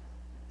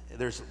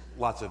 there's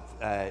lots of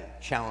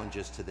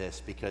challenges to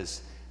this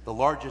because the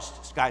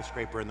largest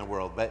skyscraper in the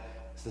world, but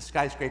the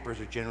skyscrapers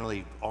are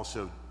generally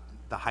also,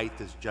 the height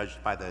is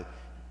judged by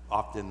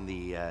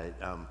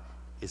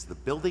is the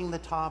building the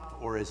top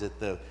or is it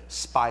the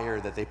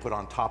spire that they put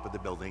on top of the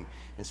building?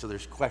 And so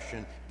there's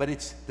question, but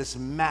it's this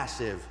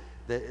massive,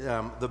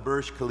 the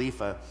Burj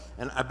Khalifa,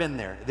 and I've been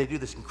there. They do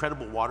this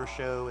incredible water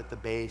show at the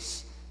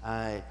base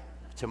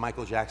to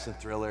Michael Jackson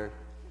Thriller.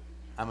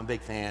 I'm a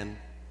big fan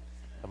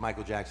of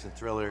Michael Jackson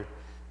Thriller,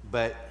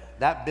 but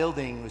that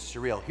building was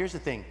surreal. Here's the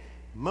thing,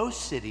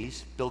 most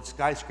cities build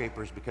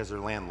skyscrapers because they're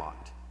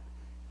landlocked.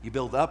 You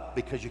build up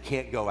because you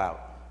can't go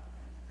out.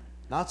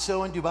 Not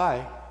so in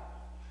Dubai.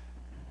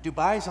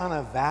 Dubai's on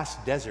a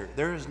vast desert.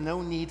 There is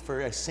no need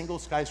for a single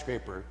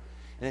skyscraper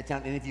in a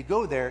town. And if you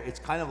go there, it's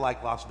kind of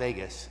like Las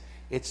Vegas.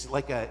 It's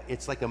like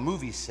a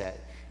movie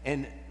set.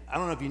 And I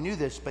don't know if you knew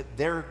this, but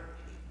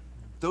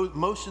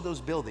most of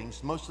those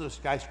buildings, most of those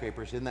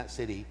skyscrapers in that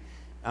city,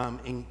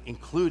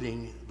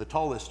 including the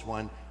tallest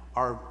one,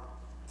 are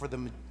for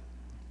them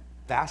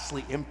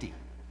vastly empty.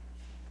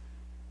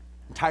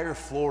 Entire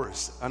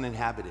floors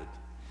uninhabited.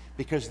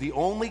 Because the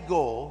only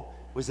goal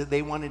was that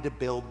they wanted to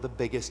build the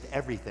biggest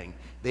everything.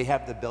 They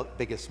have the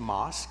biggest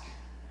mosque.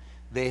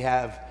 They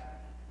have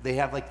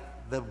like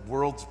the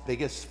world's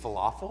biggest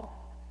falafel.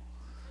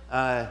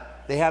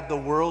 They have the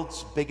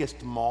world's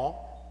biggest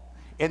mall.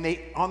 And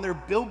on their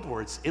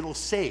billboards, it'll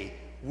say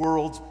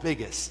world's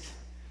biggest.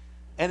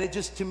 And it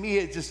just, to me,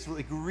 it just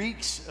like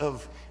reeks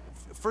of,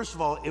 first of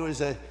all,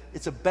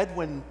 it's a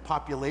Bedouin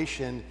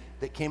population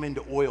that came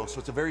into oil. So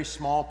it's a very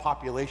small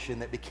population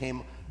that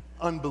became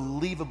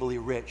unbelievably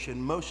rich,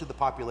 and most of the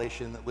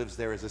population that lives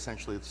there is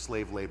essentially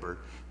slave labor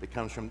that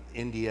comes from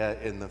India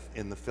and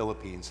in the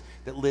Philippines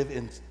that live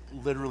in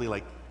literally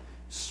like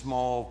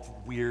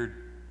small, weird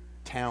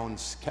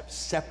towns kept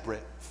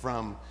separate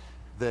from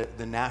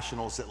the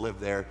nationals that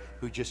live there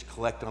who just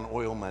collect on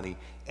oil money,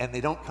 and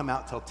they don't come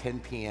out till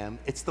 10 p.m.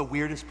 It's the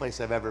weirdest place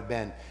I've ever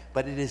been,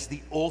 but it is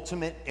the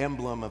ultimate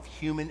emblem of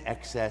human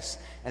excess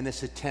and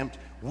this attempt,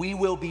 we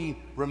will be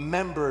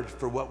remembered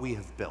for what we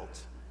have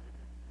built.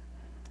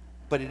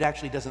 But it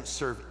actually doesn't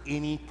serve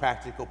any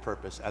practical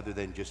purpose other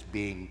than just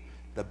being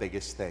the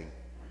biggest thing.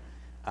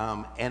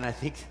 And I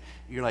think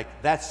you're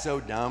like, that's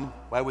so dumb.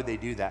 Why would they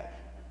do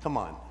that? Come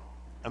on.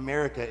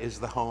 America is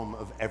the home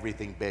of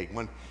everything big.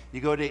 When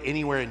you go to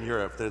anywhere in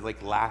Europe, they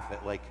like laugh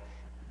at like,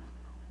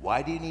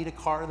 why do you need a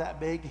car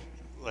that big?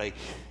 Like,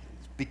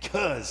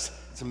 because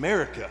it's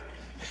America.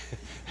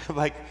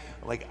 like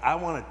I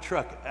want a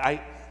truck.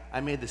 I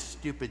made the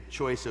stupid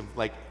choice of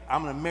like,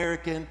 I'm an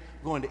American,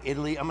 I'm going to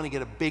Italy, I'm gonna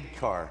get a big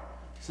car.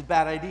 It's a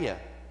bad idea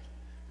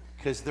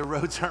because the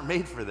roads aren't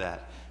made for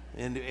that.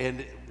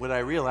 And what I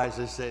realize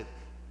is that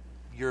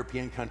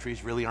European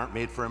countries really aren't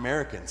made for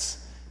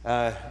Americans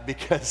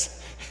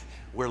because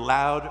we're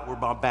loud, we're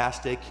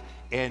bombastic,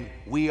 and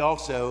we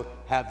also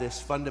have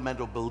this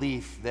fundamental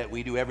belief that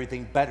we do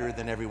everything better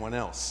than everyone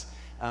else.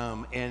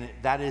 And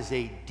that is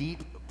a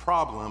deep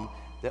problem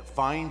that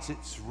finds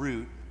its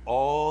root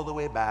all the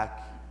way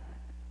back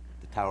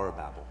to the Tower of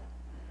Babel.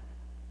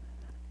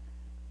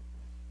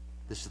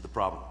 This is the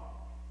problem.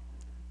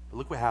 But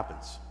look what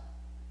happens.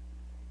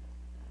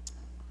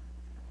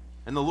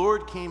 And the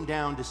Lord came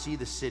down to see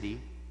the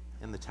city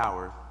and the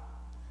tower,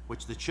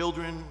 which the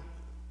children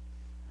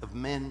of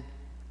men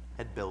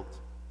had built.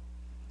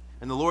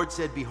 And the Lord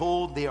said,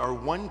 behold, they are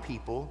one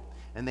people,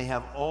 and they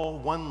have all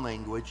one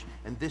language,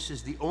 and this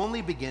is the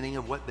only beginning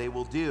of what they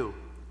will do.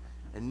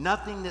 And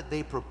nothing that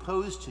they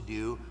propose to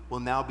do will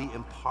now be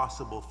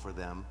impossible for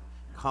them.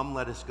 Come,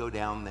 let us go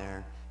down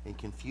there and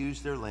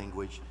confuse their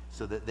language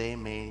so that they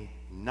may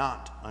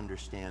not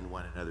understand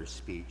one another's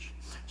speech.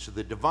 So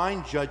the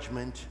divine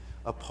judgment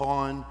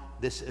upon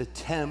this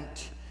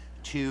attempt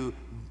to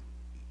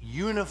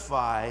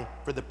unify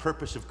for the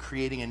purpose of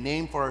creating a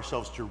name for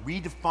ourselves, to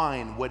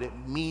redefine what it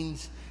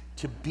means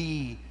to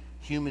be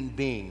human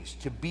beings,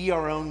 to be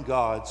our own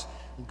gods.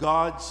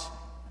 God's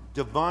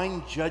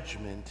divine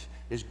judgment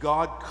is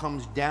God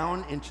comes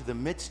down into the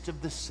midst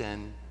of the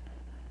sin,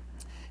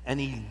 and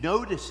he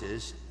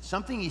notices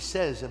something he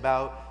says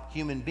about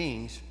human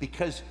beings,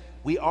 because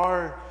we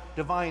are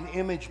divine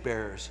image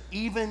bearers.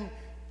 Even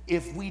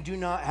if we do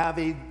not have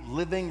a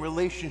living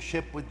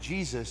relationship with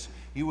Jesus,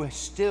 you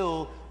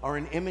still are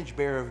an image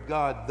bearer of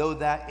God, though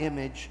that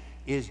image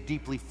is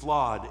deeply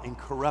flawed and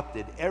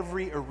corrupted.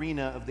 Every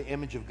arena of the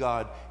image of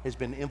God has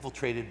been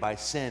infiltrated by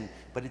sin,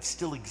 but it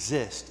still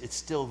exists. It's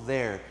still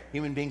there.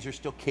 Human beings are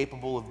still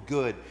capable of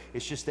good.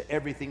 It's just that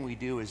everything we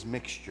do is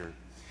mixture.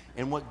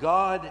 And what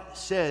God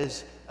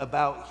says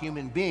about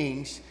human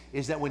beings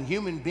is that when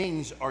human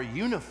beings are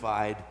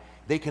unified,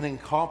 they can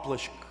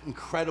accomplish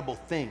incredible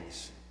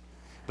things.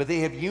 But they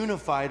have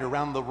unified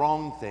around the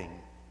wrong thing.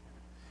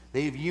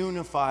 They've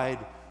unified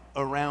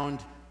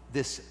around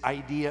this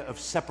idea of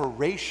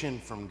separation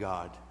from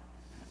God.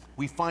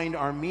 We find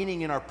our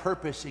meaning and our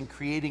purpose in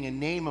creating a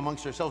name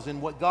amongst ourselves.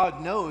 And what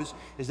God knows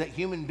is that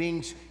human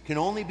beings can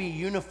only be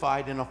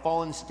unified in a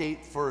fallen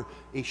state for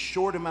a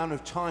short amount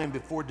of time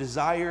before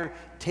desire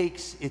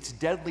takes its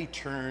deadly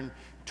turn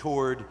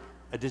toward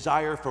a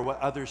desire for what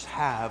others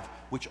have,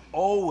 which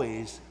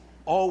always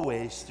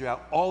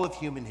throughout all of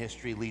human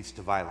history leads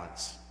to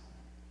violence.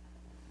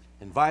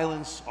 And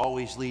violence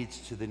always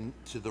leads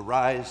to the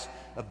rise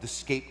of the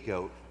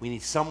scapegoat. We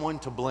need someone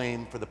to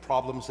blame for the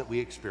problems that we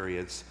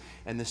experience,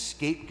 and the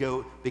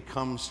scapegoat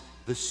becomes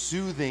the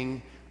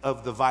soothing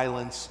of the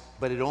violence,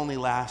 but it only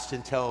lasts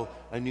until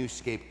a new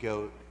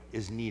scapegoat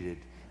is needed.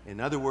 In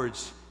other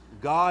words,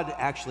 God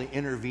actually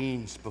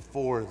intervenes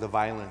before the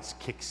violence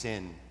kicks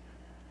in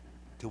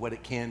to what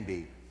it can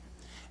be.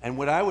 And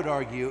what I would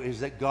argue is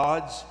that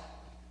God's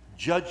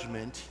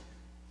judgment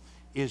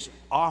is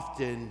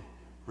often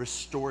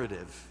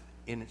restorative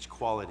in its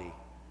quality.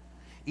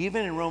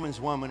 Even in Romans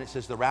 1, when it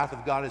says the wrath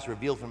of God is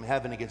revealed from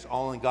heaven against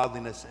all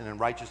ungodliness and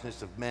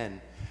unrighteousness of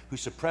men who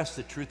suppress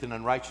the truth in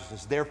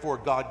unrighteousness, therefore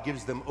God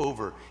gives them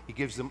over. He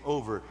gives them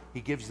over. He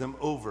gives them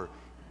over.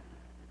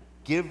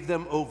 Give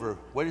them over.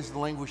 What is the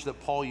language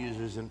that Paul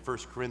uses in 1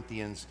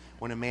 Corinthians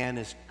when a man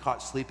is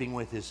caught sleeping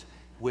with his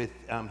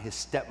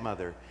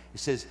stepmother? He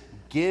says,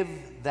 give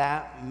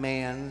that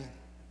man,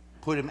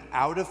 put him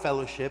out of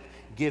fellowship,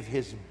 give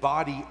his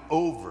body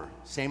over,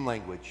 same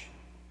language,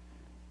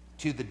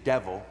 to the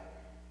devil,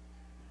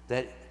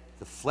 that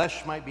the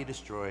flesh might be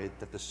destroyed,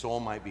 that the soul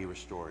might be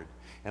restored.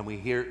 And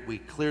we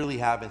clearly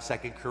have in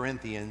 2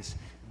 Corinthians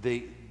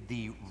the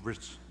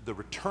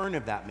return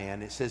of that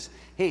man. It says,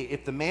 hey,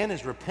 if the man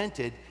has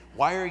repented,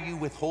 why are you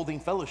withholding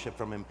fellowship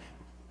from him?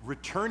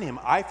 Return him.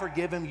 I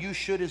forgive him. You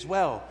should as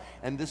well.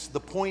 And the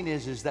point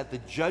is that the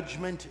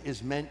judgment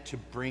is meant to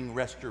bring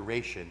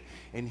restoration.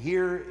 And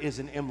here is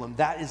an emblem.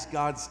 That is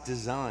God's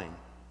design.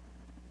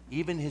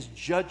 Even his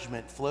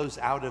judgment flows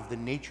out of the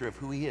nature of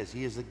who he is.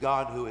 He is a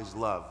God who is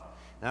love.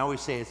 And I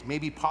always say it's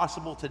maybe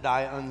possible to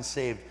die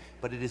unsaved,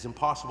 but it is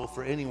impossible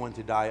for anyone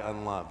to die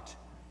unloved.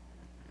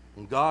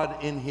 And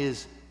God, in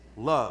his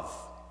love,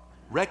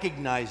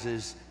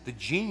 recognizes the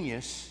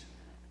genius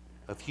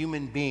of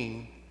human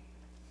being,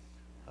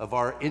 of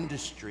our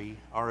industry,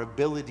 our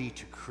ability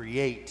to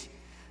create.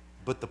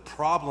 But the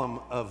problem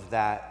of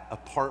that,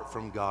 apart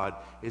from God,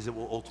 is it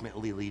will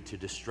ultimately lead to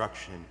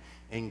destruction.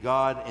 And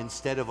God,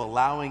 instead of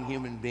allowing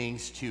human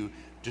beings to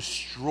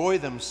destroy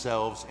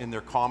themselves in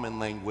their common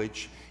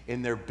language,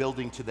 in their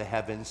building to the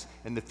heavens,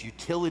 and the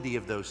futility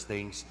of those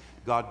things,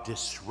 God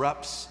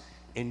disrupts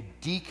and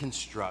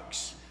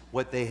deconstructs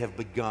what they have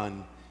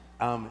begun,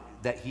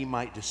 that he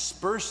might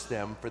disperse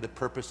them for the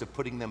purpose of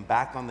putting them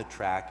back on the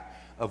track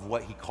of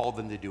what he called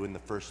them to do in the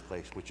first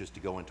place, which is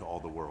to go into all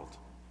the world.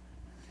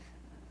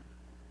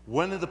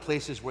 One of the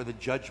places where the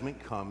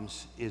judgment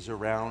comes is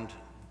around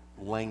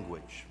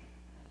language.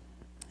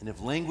 And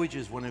if language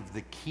is one of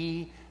the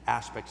key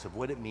aspects of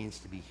what it means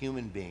to be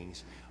human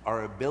beings,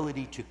 our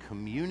ability to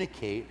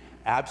communicate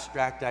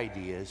abstract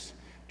ideas,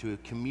 to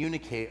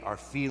communicate our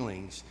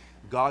feelings,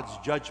 God's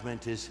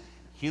judgment is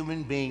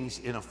human beings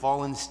in a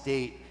fallen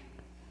state.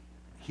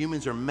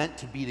 Humans are meant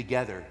to be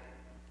together,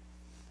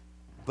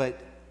 but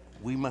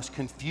we must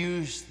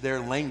confuse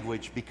their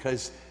language,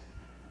 because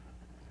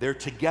their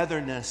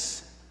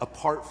togetherness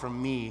apart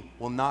from me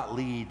will not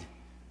lead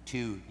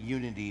to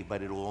unity,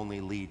 but it will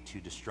only lead to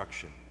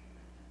destruction.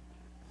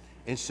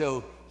 And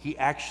so he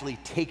actually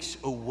takes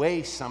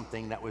away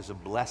something that was a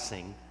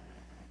blessing,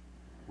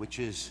 which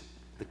is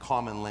the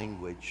common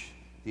language,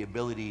 the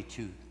ability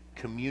to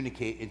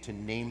communicate and to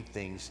name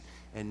things,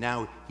 and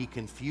now he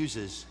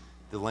confuses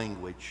the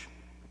language.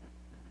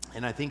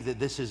 And I think that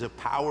this is a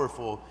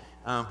powerful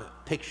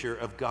picture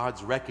of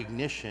God's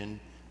recognition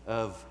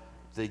of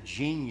the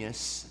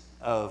genius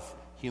of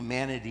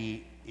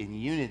humanity in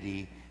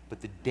unity,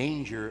 but the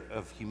danger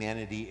of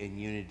humanity in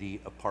unity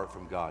apart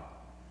from God.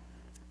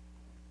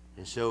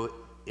 And so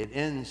it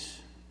ends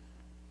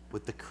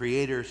with the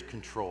Creator's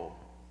control.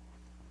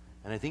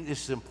 And I think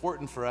this is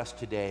important for us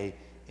today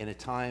in a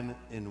time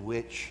in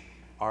which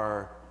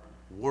our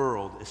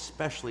world,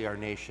 especially our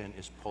nation,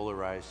 is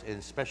polarized, and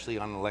especially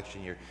on an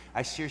election year.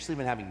 I seriously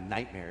been having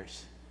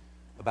nightmares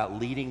about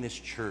leading this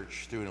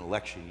church through an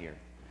election year,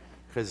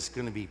 because it's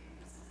going to be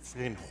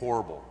freaking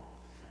horrible,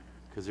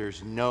 because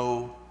there's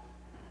no,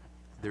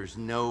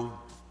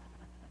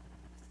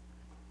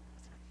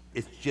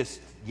 it's just,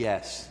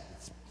 yes,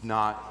 it's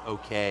not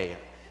okay.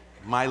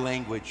 My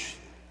language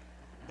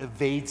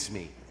evades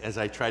me as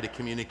I try to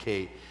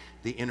communicate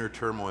the inner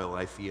turmoil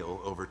I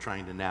feel over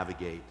trying to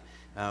navigate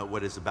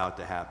what is about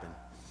to happen.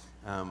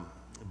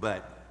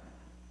 But,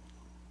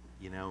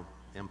 you know,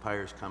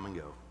 empires come and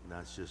go.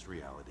 That's just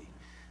reality.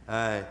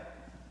 I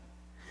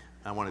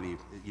want to be,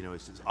 you know,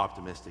 as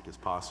optimistic as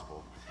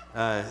possible.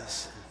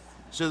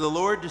 So the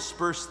Lord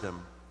dispersed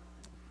them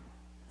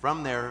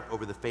from there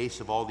over the face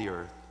of all the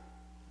earth,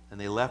 and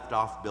they left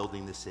off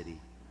building the city.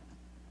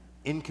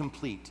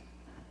 Incomplete.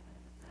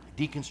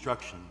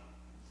 Deconstruction.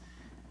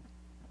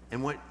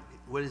 And what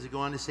does it go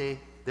on to say?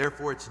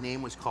 Therefore its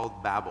name was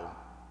called Babel.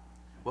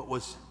 What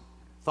was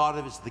thought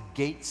of as the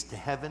gates to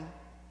heaven,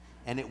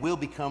 and it will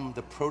become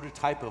the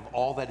prototype of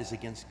all that is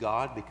against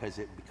God, because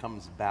it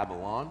becomes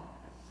Babylon.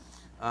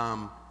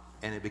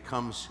 And it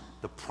becomes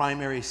the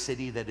primary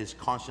city that is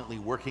constantly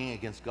working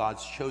against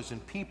God's chosen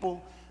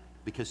people,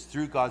 because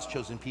through God's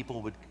chosen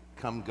people would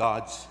come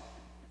God's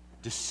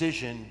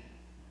decision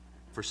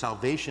for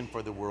salvation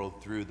for the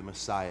world through the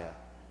Messiah.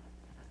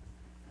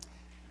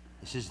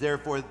 It says,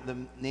 therefore, the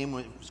name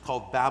was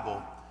called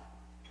Babel.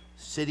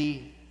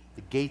 City,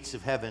 the gates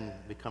of heaven,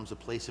 becomes a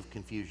place of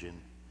confusion,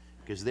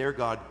 because there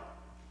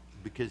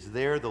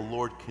the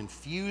Lord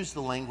confused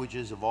the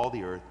languages of all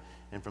the earth,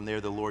 and from there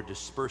the Lord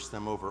dispersed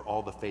them over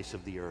all the face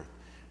of the earth.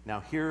 Now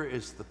here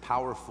is the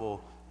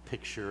powerful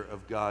picture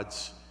of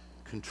God's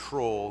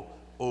control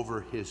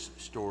over his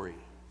story.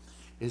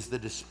 Is the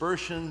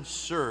dispersion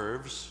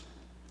serves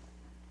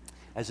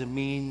as a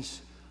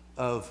means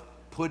of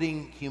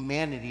putting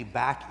humanity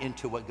back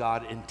into what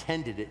God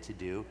intended it to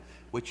do,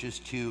 which is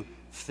to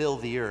fill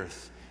the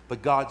earth.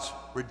 But God's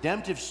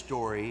redemptive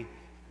story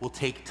will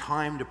take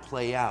time to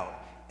play out.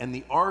 And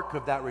the arc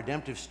of that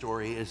redemptive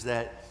story is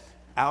that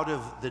out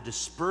of the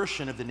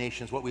dispersion of the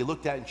nations, what we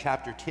looked at in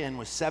chapter 10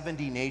 was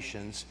 70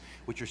 nations,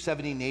 which are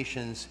 70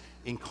 nations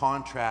in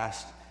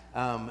contrast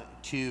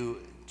to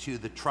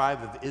the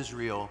tribe of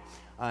Israel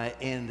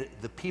and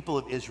the people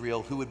of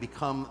Israel, who would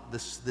become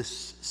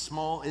this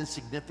small,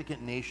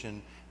 insignificant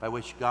nation by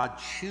which God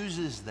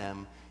chooses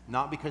them,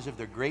 not because of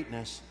their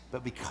greatness,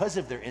 but because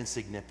of their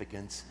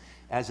insignificance,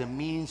 as a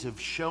means of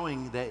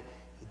showing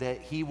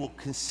that he will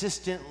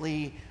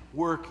consistently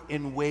work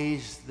in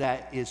ways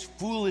that is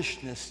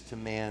foolishness to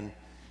man,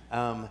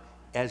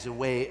 as a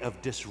way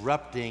of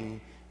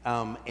disrupting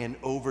and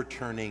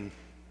overturning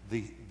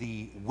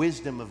the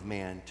wisdom of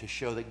man, to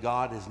show that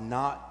God has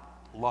not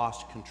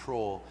lost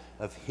control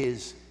of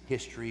his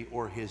history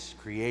or his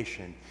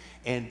creation.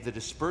 And the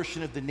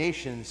dispersion of the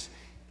nations,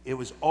 it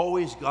was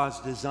always God's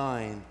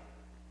design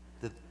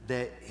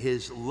that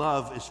his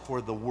love is for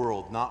the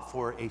world, not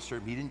for a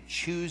certain. He didn't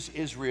choose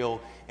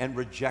Israel and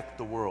reject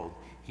the world.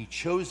 He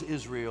chose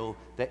Israel,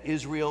 that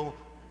Israel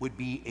would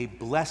be a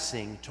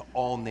blessing to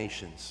all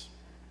nations.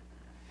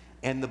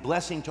 And the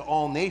blessing to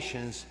all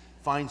nations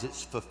finds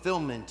its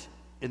fulfillment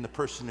in the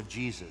person of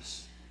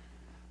Jesus.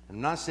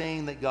 I'm not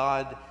saying that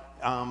God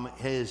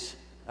has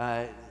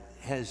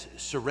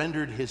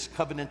surrendered his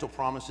covenantal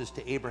promises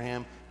to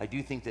Abraham. I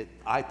do think that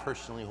I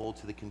personally hold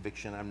to the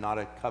conviction, I'm not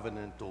a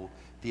covenantal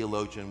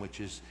theologian, which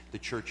is the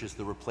church is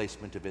the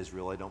replacement of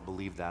Israel. I don't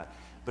believe that.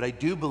 But I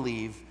do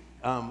believe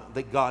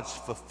that God's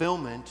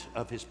fulfillment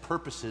of his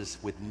purposes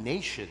with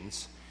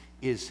nations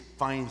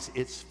finds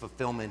its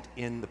fulfillment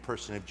in the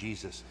person of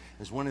Jesus.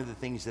 It's one of the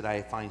things that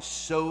I find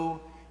so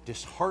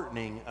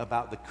disheartening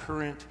about the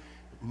current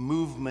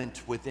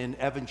movement within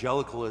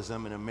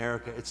evangelicalism in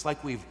America. It's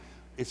like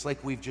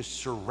we've just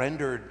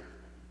surrendered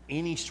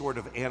any sort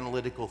of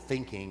analytical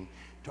thinking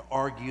to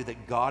argue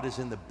that God is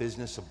in the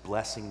business of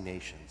blessing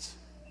nations.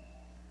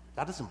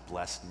 God doesn't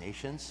bless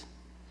nations.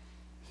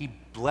 He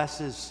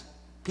blesses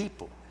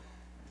people.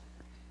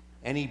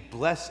 And he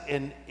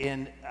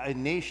in a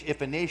nation.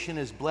 If a nation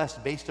is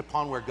blessed based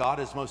upon where God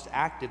is most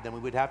active, then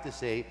we would have to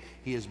say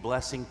he is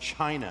blessing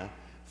China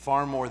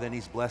far more than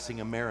he's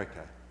blessing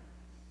America.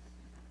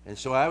 And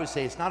so I would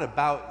say it's not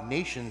about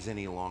nations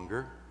any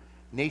longer.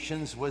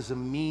 Nations was a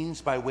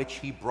means by which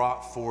he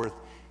brought forth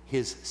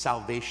his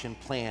salvation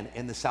plan.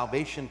 And the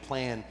salvation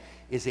plan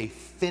is a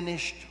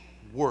finished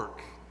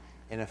work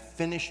and a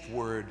finished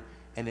word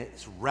and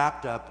it's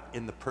wrapped up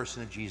in the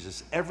person of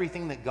Jesus.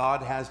 Everything that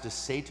God has to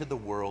say to the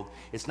world,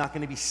 it's not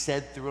going to be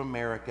said through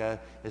America.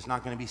 It's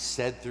not going to be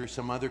said through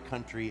some other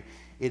country.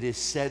 It is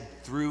said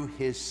through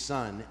his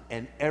Son,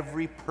 and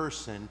every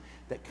person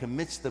that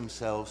commits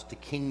themselves to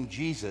King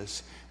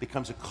Jesus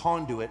becomes a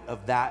conduit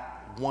of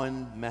that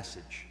one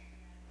message.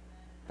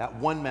 That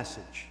one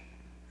message.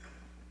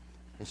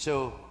 And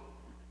so,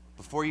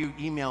 before you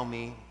email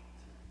me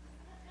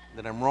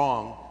that I'm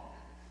wrong,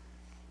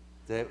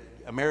 that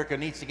America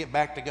needs to get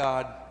back to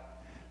God,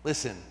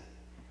 listen,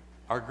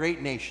 our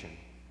great nation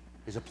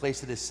is a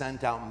place that has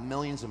sent out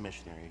millions of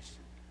missionaries.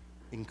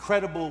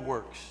 Incredible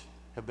works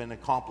have been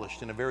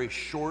accomplished in a very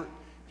short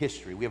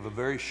history. We have a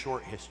very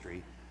short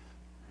history.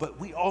 But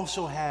we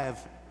also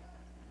have,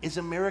 is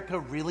America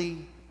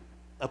really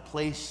a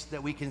place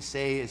that we can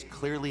say has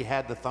clearly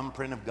had the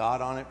thumbprint of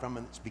God on it from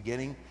its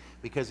beginning?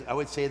 Because I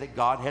would say that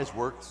God has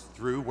worked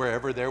through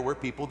wherever there were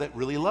people that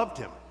really loved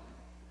him.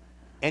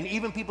 And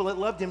even people that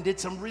loved him did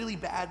some really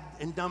bad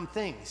and dumb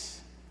things.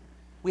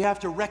 We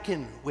have to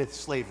reckon with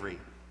slavery.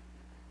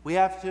 We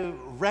have to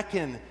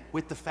reckon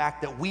with the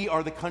fact that we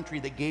are the country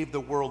that gave the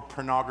world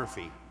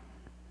pornography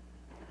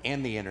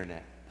and the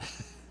internet.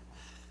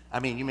 I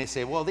mean, you may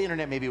say, well, the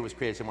internet maybe was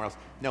created somewhere else.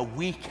 No,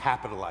 we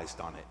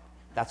capitalized on it.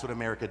 That's what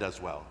America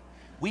does well.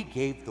 We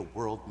gave the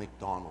world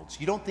McDonald's.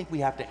 You don't think we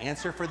have to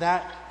answer for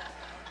that?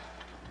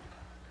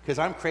 Because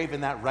I'm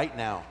craving that right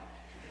now.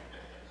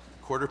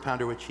 Quarter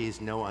pounder with cheese,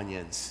 no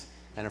onions,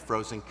 and a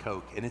frozen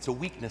Coke. And it's a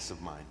weakness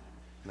of mine.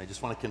 And I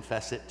just want to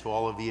confess it to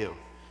all of you,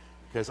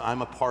 because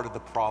I'm a part of the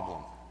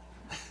problem.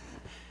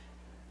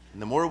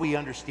 And the more we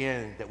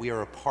understand that we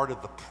are a part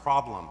of the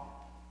problem,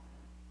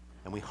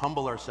 and we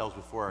humble ourselves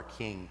before our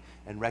King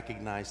and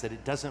recognize that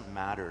it doesn't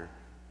matter.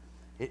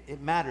 It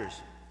matters.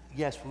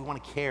 Yes, we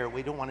want to care.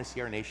 We don't want to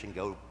see our nation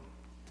go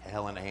to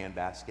hell in a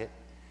handbasket.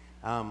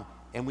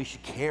 And we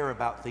should care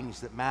about things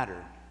that matter.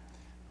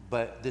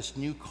 But this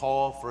new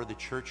call for the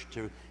church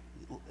to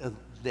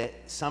that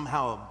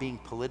somehow being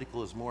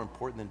political is more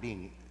important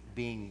than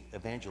being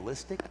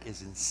evangelistic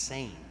is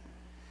insane.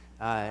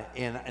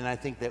 And I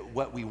think that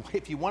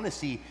if you want to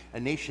see a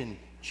nation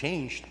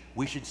changed,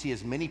 we should see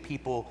as many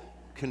people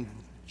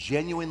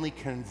genuinely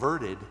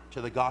converted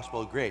to the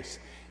gospel of grace.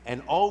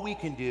 And all we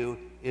can do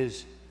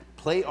is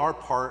play our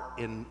part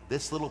in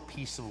this little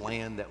piece of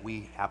land that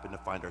we happen to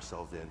find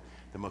ourselves in,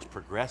 the most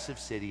progressive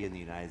city in the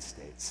United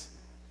States.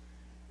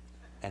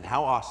 And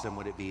how awesome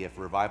would it be if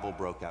revival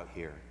broke out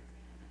here?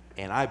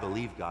 And I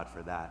believe God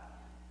for that.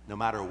 No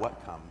matter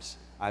what comes,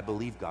 I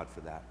believe God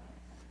for that.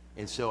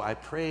 And so I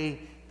pray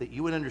that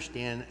you would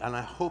understand, and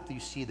I hope that you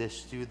see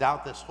this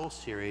throughout this whole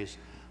series.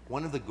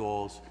 One of the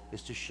goals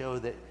is to show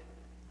that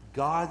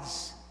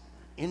God's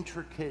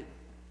intricate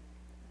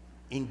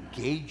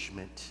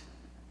engagement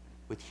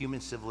with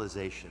human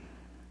civilization,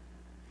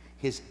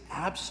 his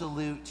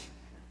absolute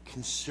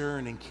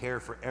concern and care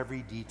for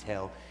every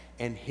detail,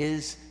 and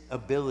his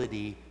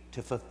ability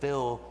to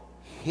fulfill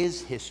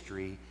his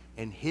history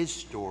and his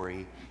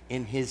story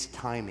in his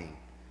timing.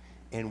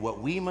 And what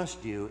we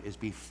must do is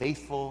be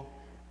faithful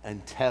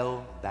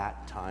until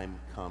that time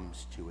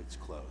comes to its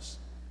close.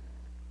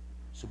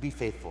 So be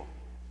faithful.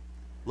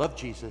 Love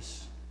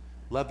Jesus.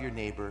 Love your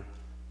neighbor.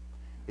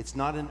 It's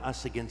not an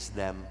us against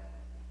them.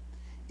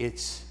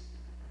 It's,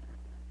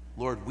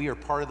 Lord, we are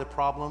part of the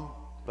problem,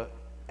 but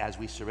as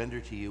we surrender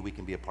to you, we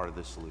can be a part of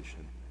the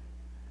solution.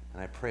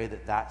 And I pray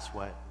that that's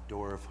what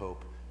Door of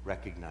Hope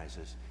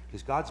recognizes.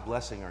 Because God's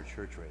blessing our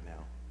church right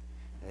now.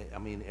 I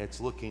mean,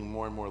 it's looking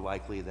more and more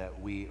likely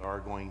that we are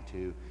going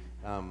to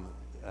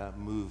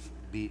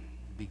be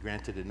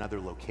granted another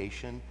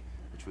location,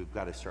 which we've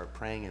got to start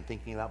praying and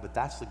thinking about. But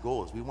that's the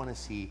goal, is we want to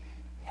see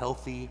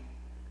healthy,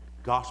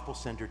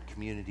 gospel-centered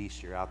communities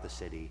throughout the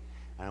city.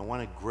 And I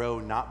want to grow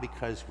not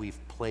because we've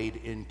played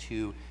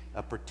into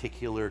a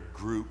particular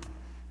group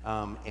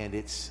and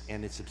its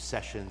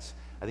obsessions.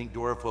 I think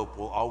Door of Hope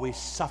will always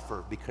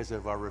suffer because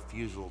of our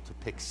refusal to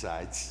pick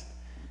sides.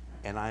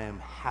 And I am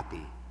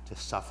happy to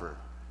suffer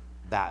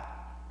that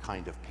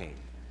kind of pain,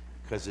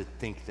 because I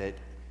think that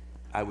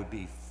I would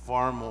be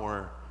far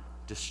more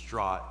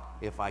distraught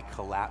if I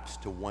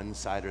collapsed to one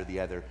side or the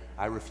other.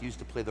 I refuse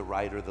to play the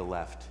right or the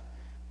left.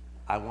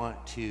 I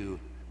want to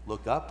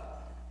look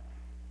up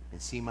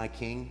and see my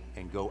King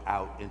and go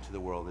out into the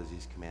world as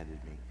he's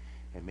commanded me.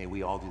 And may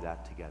we all do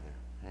that together.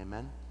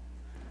 Amen?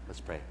 Let's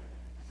pray.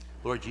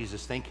 Lord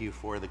Jesus, thank you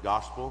for the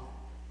gospel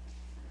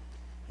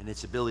and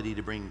its ability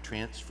to bring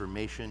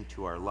transformation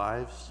to our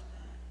lives.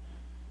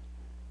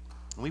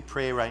 And we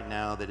pray right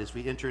now that as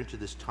we enter into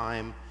this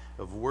time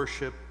of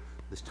worship,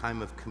 this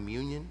time of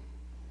communion,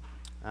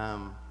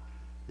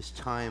 this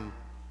time,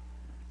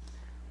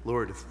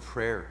 Lord, of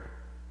prayer,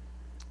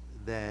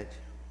 that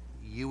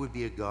you would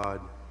be a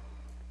God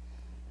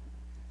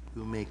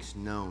who makes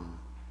known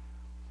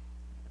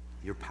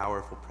your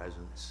powerful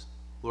presence.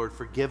 Lord,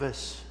 forgive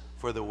us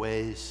for the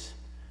ways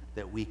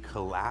that we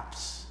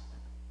collapse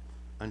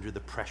under the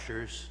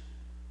pressures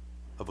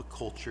of a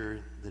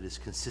culture that is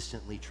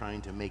consistently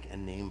trying to make a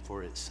name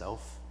for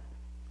itself.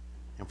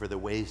 and for the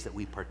ways that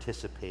we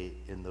participate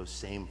in those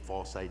same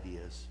false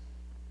ideas.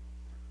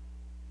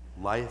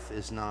 Life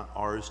is not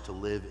ours to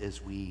live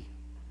as we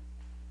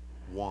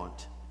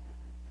want.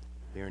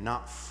 We are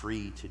not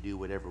free to do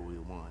whatever we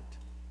want.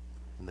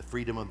 And the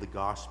freedom of the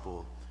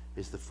gospel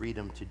is the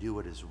freedom to do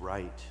what is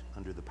right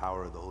under the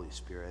power of the Holy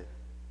Spirit.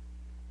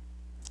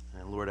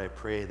 And Lord, I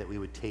pray that we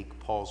would take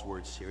Paul's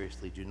words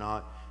seriously. Do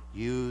not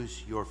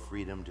use your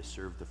freedom to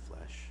serve the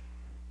flesh.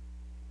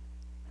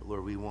 But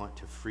Lord, we want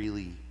to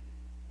freely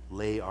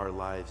lay our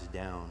lives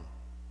down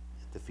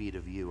at the feet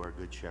of you, our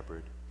good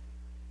shepherd,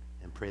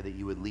 and pray that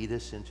you would lead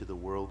us into the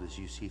world as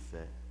you see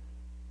fit,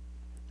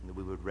 and that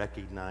we would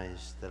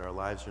recognize that our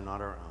lives are not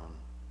our own,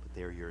 but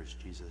they are yours,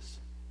 Jesus.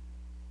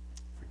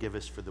 Forgive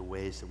us for the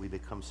ways that we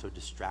become so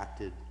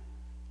distracted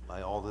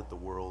by all that the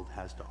world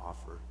has to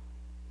offer.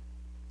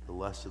 The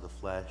lust of the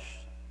flesh,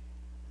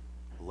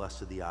 the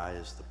lust of the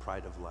eyes, the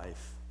pride of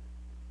life.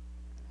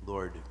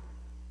 Lord,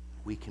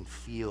 we can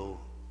feel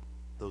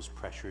those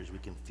pressures. We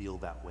can feel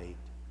that weight.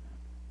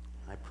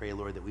 I pray,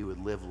 Lord, that we would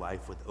live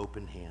life with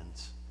open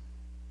hands.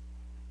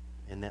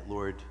 And that,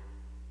 Lord,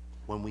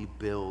 when we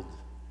build,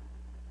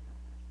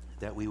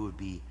 that we would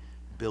be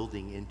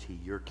building into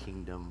your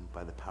kingdom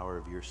by the power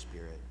of your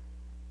Spirit.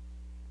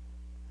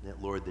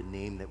 That, Lord, the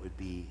name that would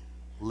be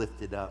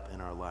lifted up in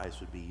our lives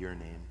would be your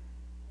name.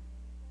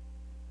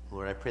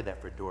 Lord, I pray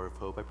that for Door of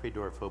Hope. I pray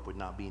Door of Hope would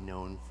not be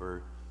known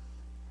for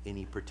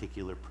any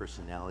particular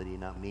personality,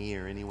 not me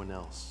or anyone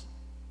else,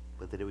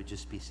 but that it would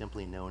just be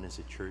simply known as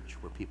a church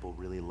where people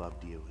really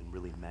loved you and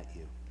really met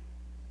you.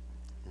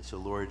 And so,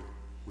 Lord,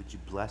 would you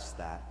bless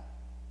that?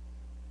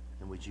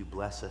 And would you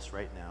bless us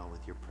right now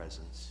with your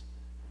presence?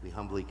 We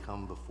humbly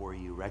come before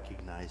you,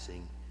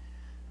 recognizing,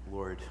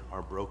 Lord,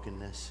 our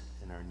brokenness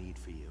and our need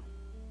for you.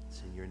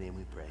 It's in your name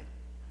we pray.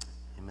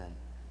 Amen.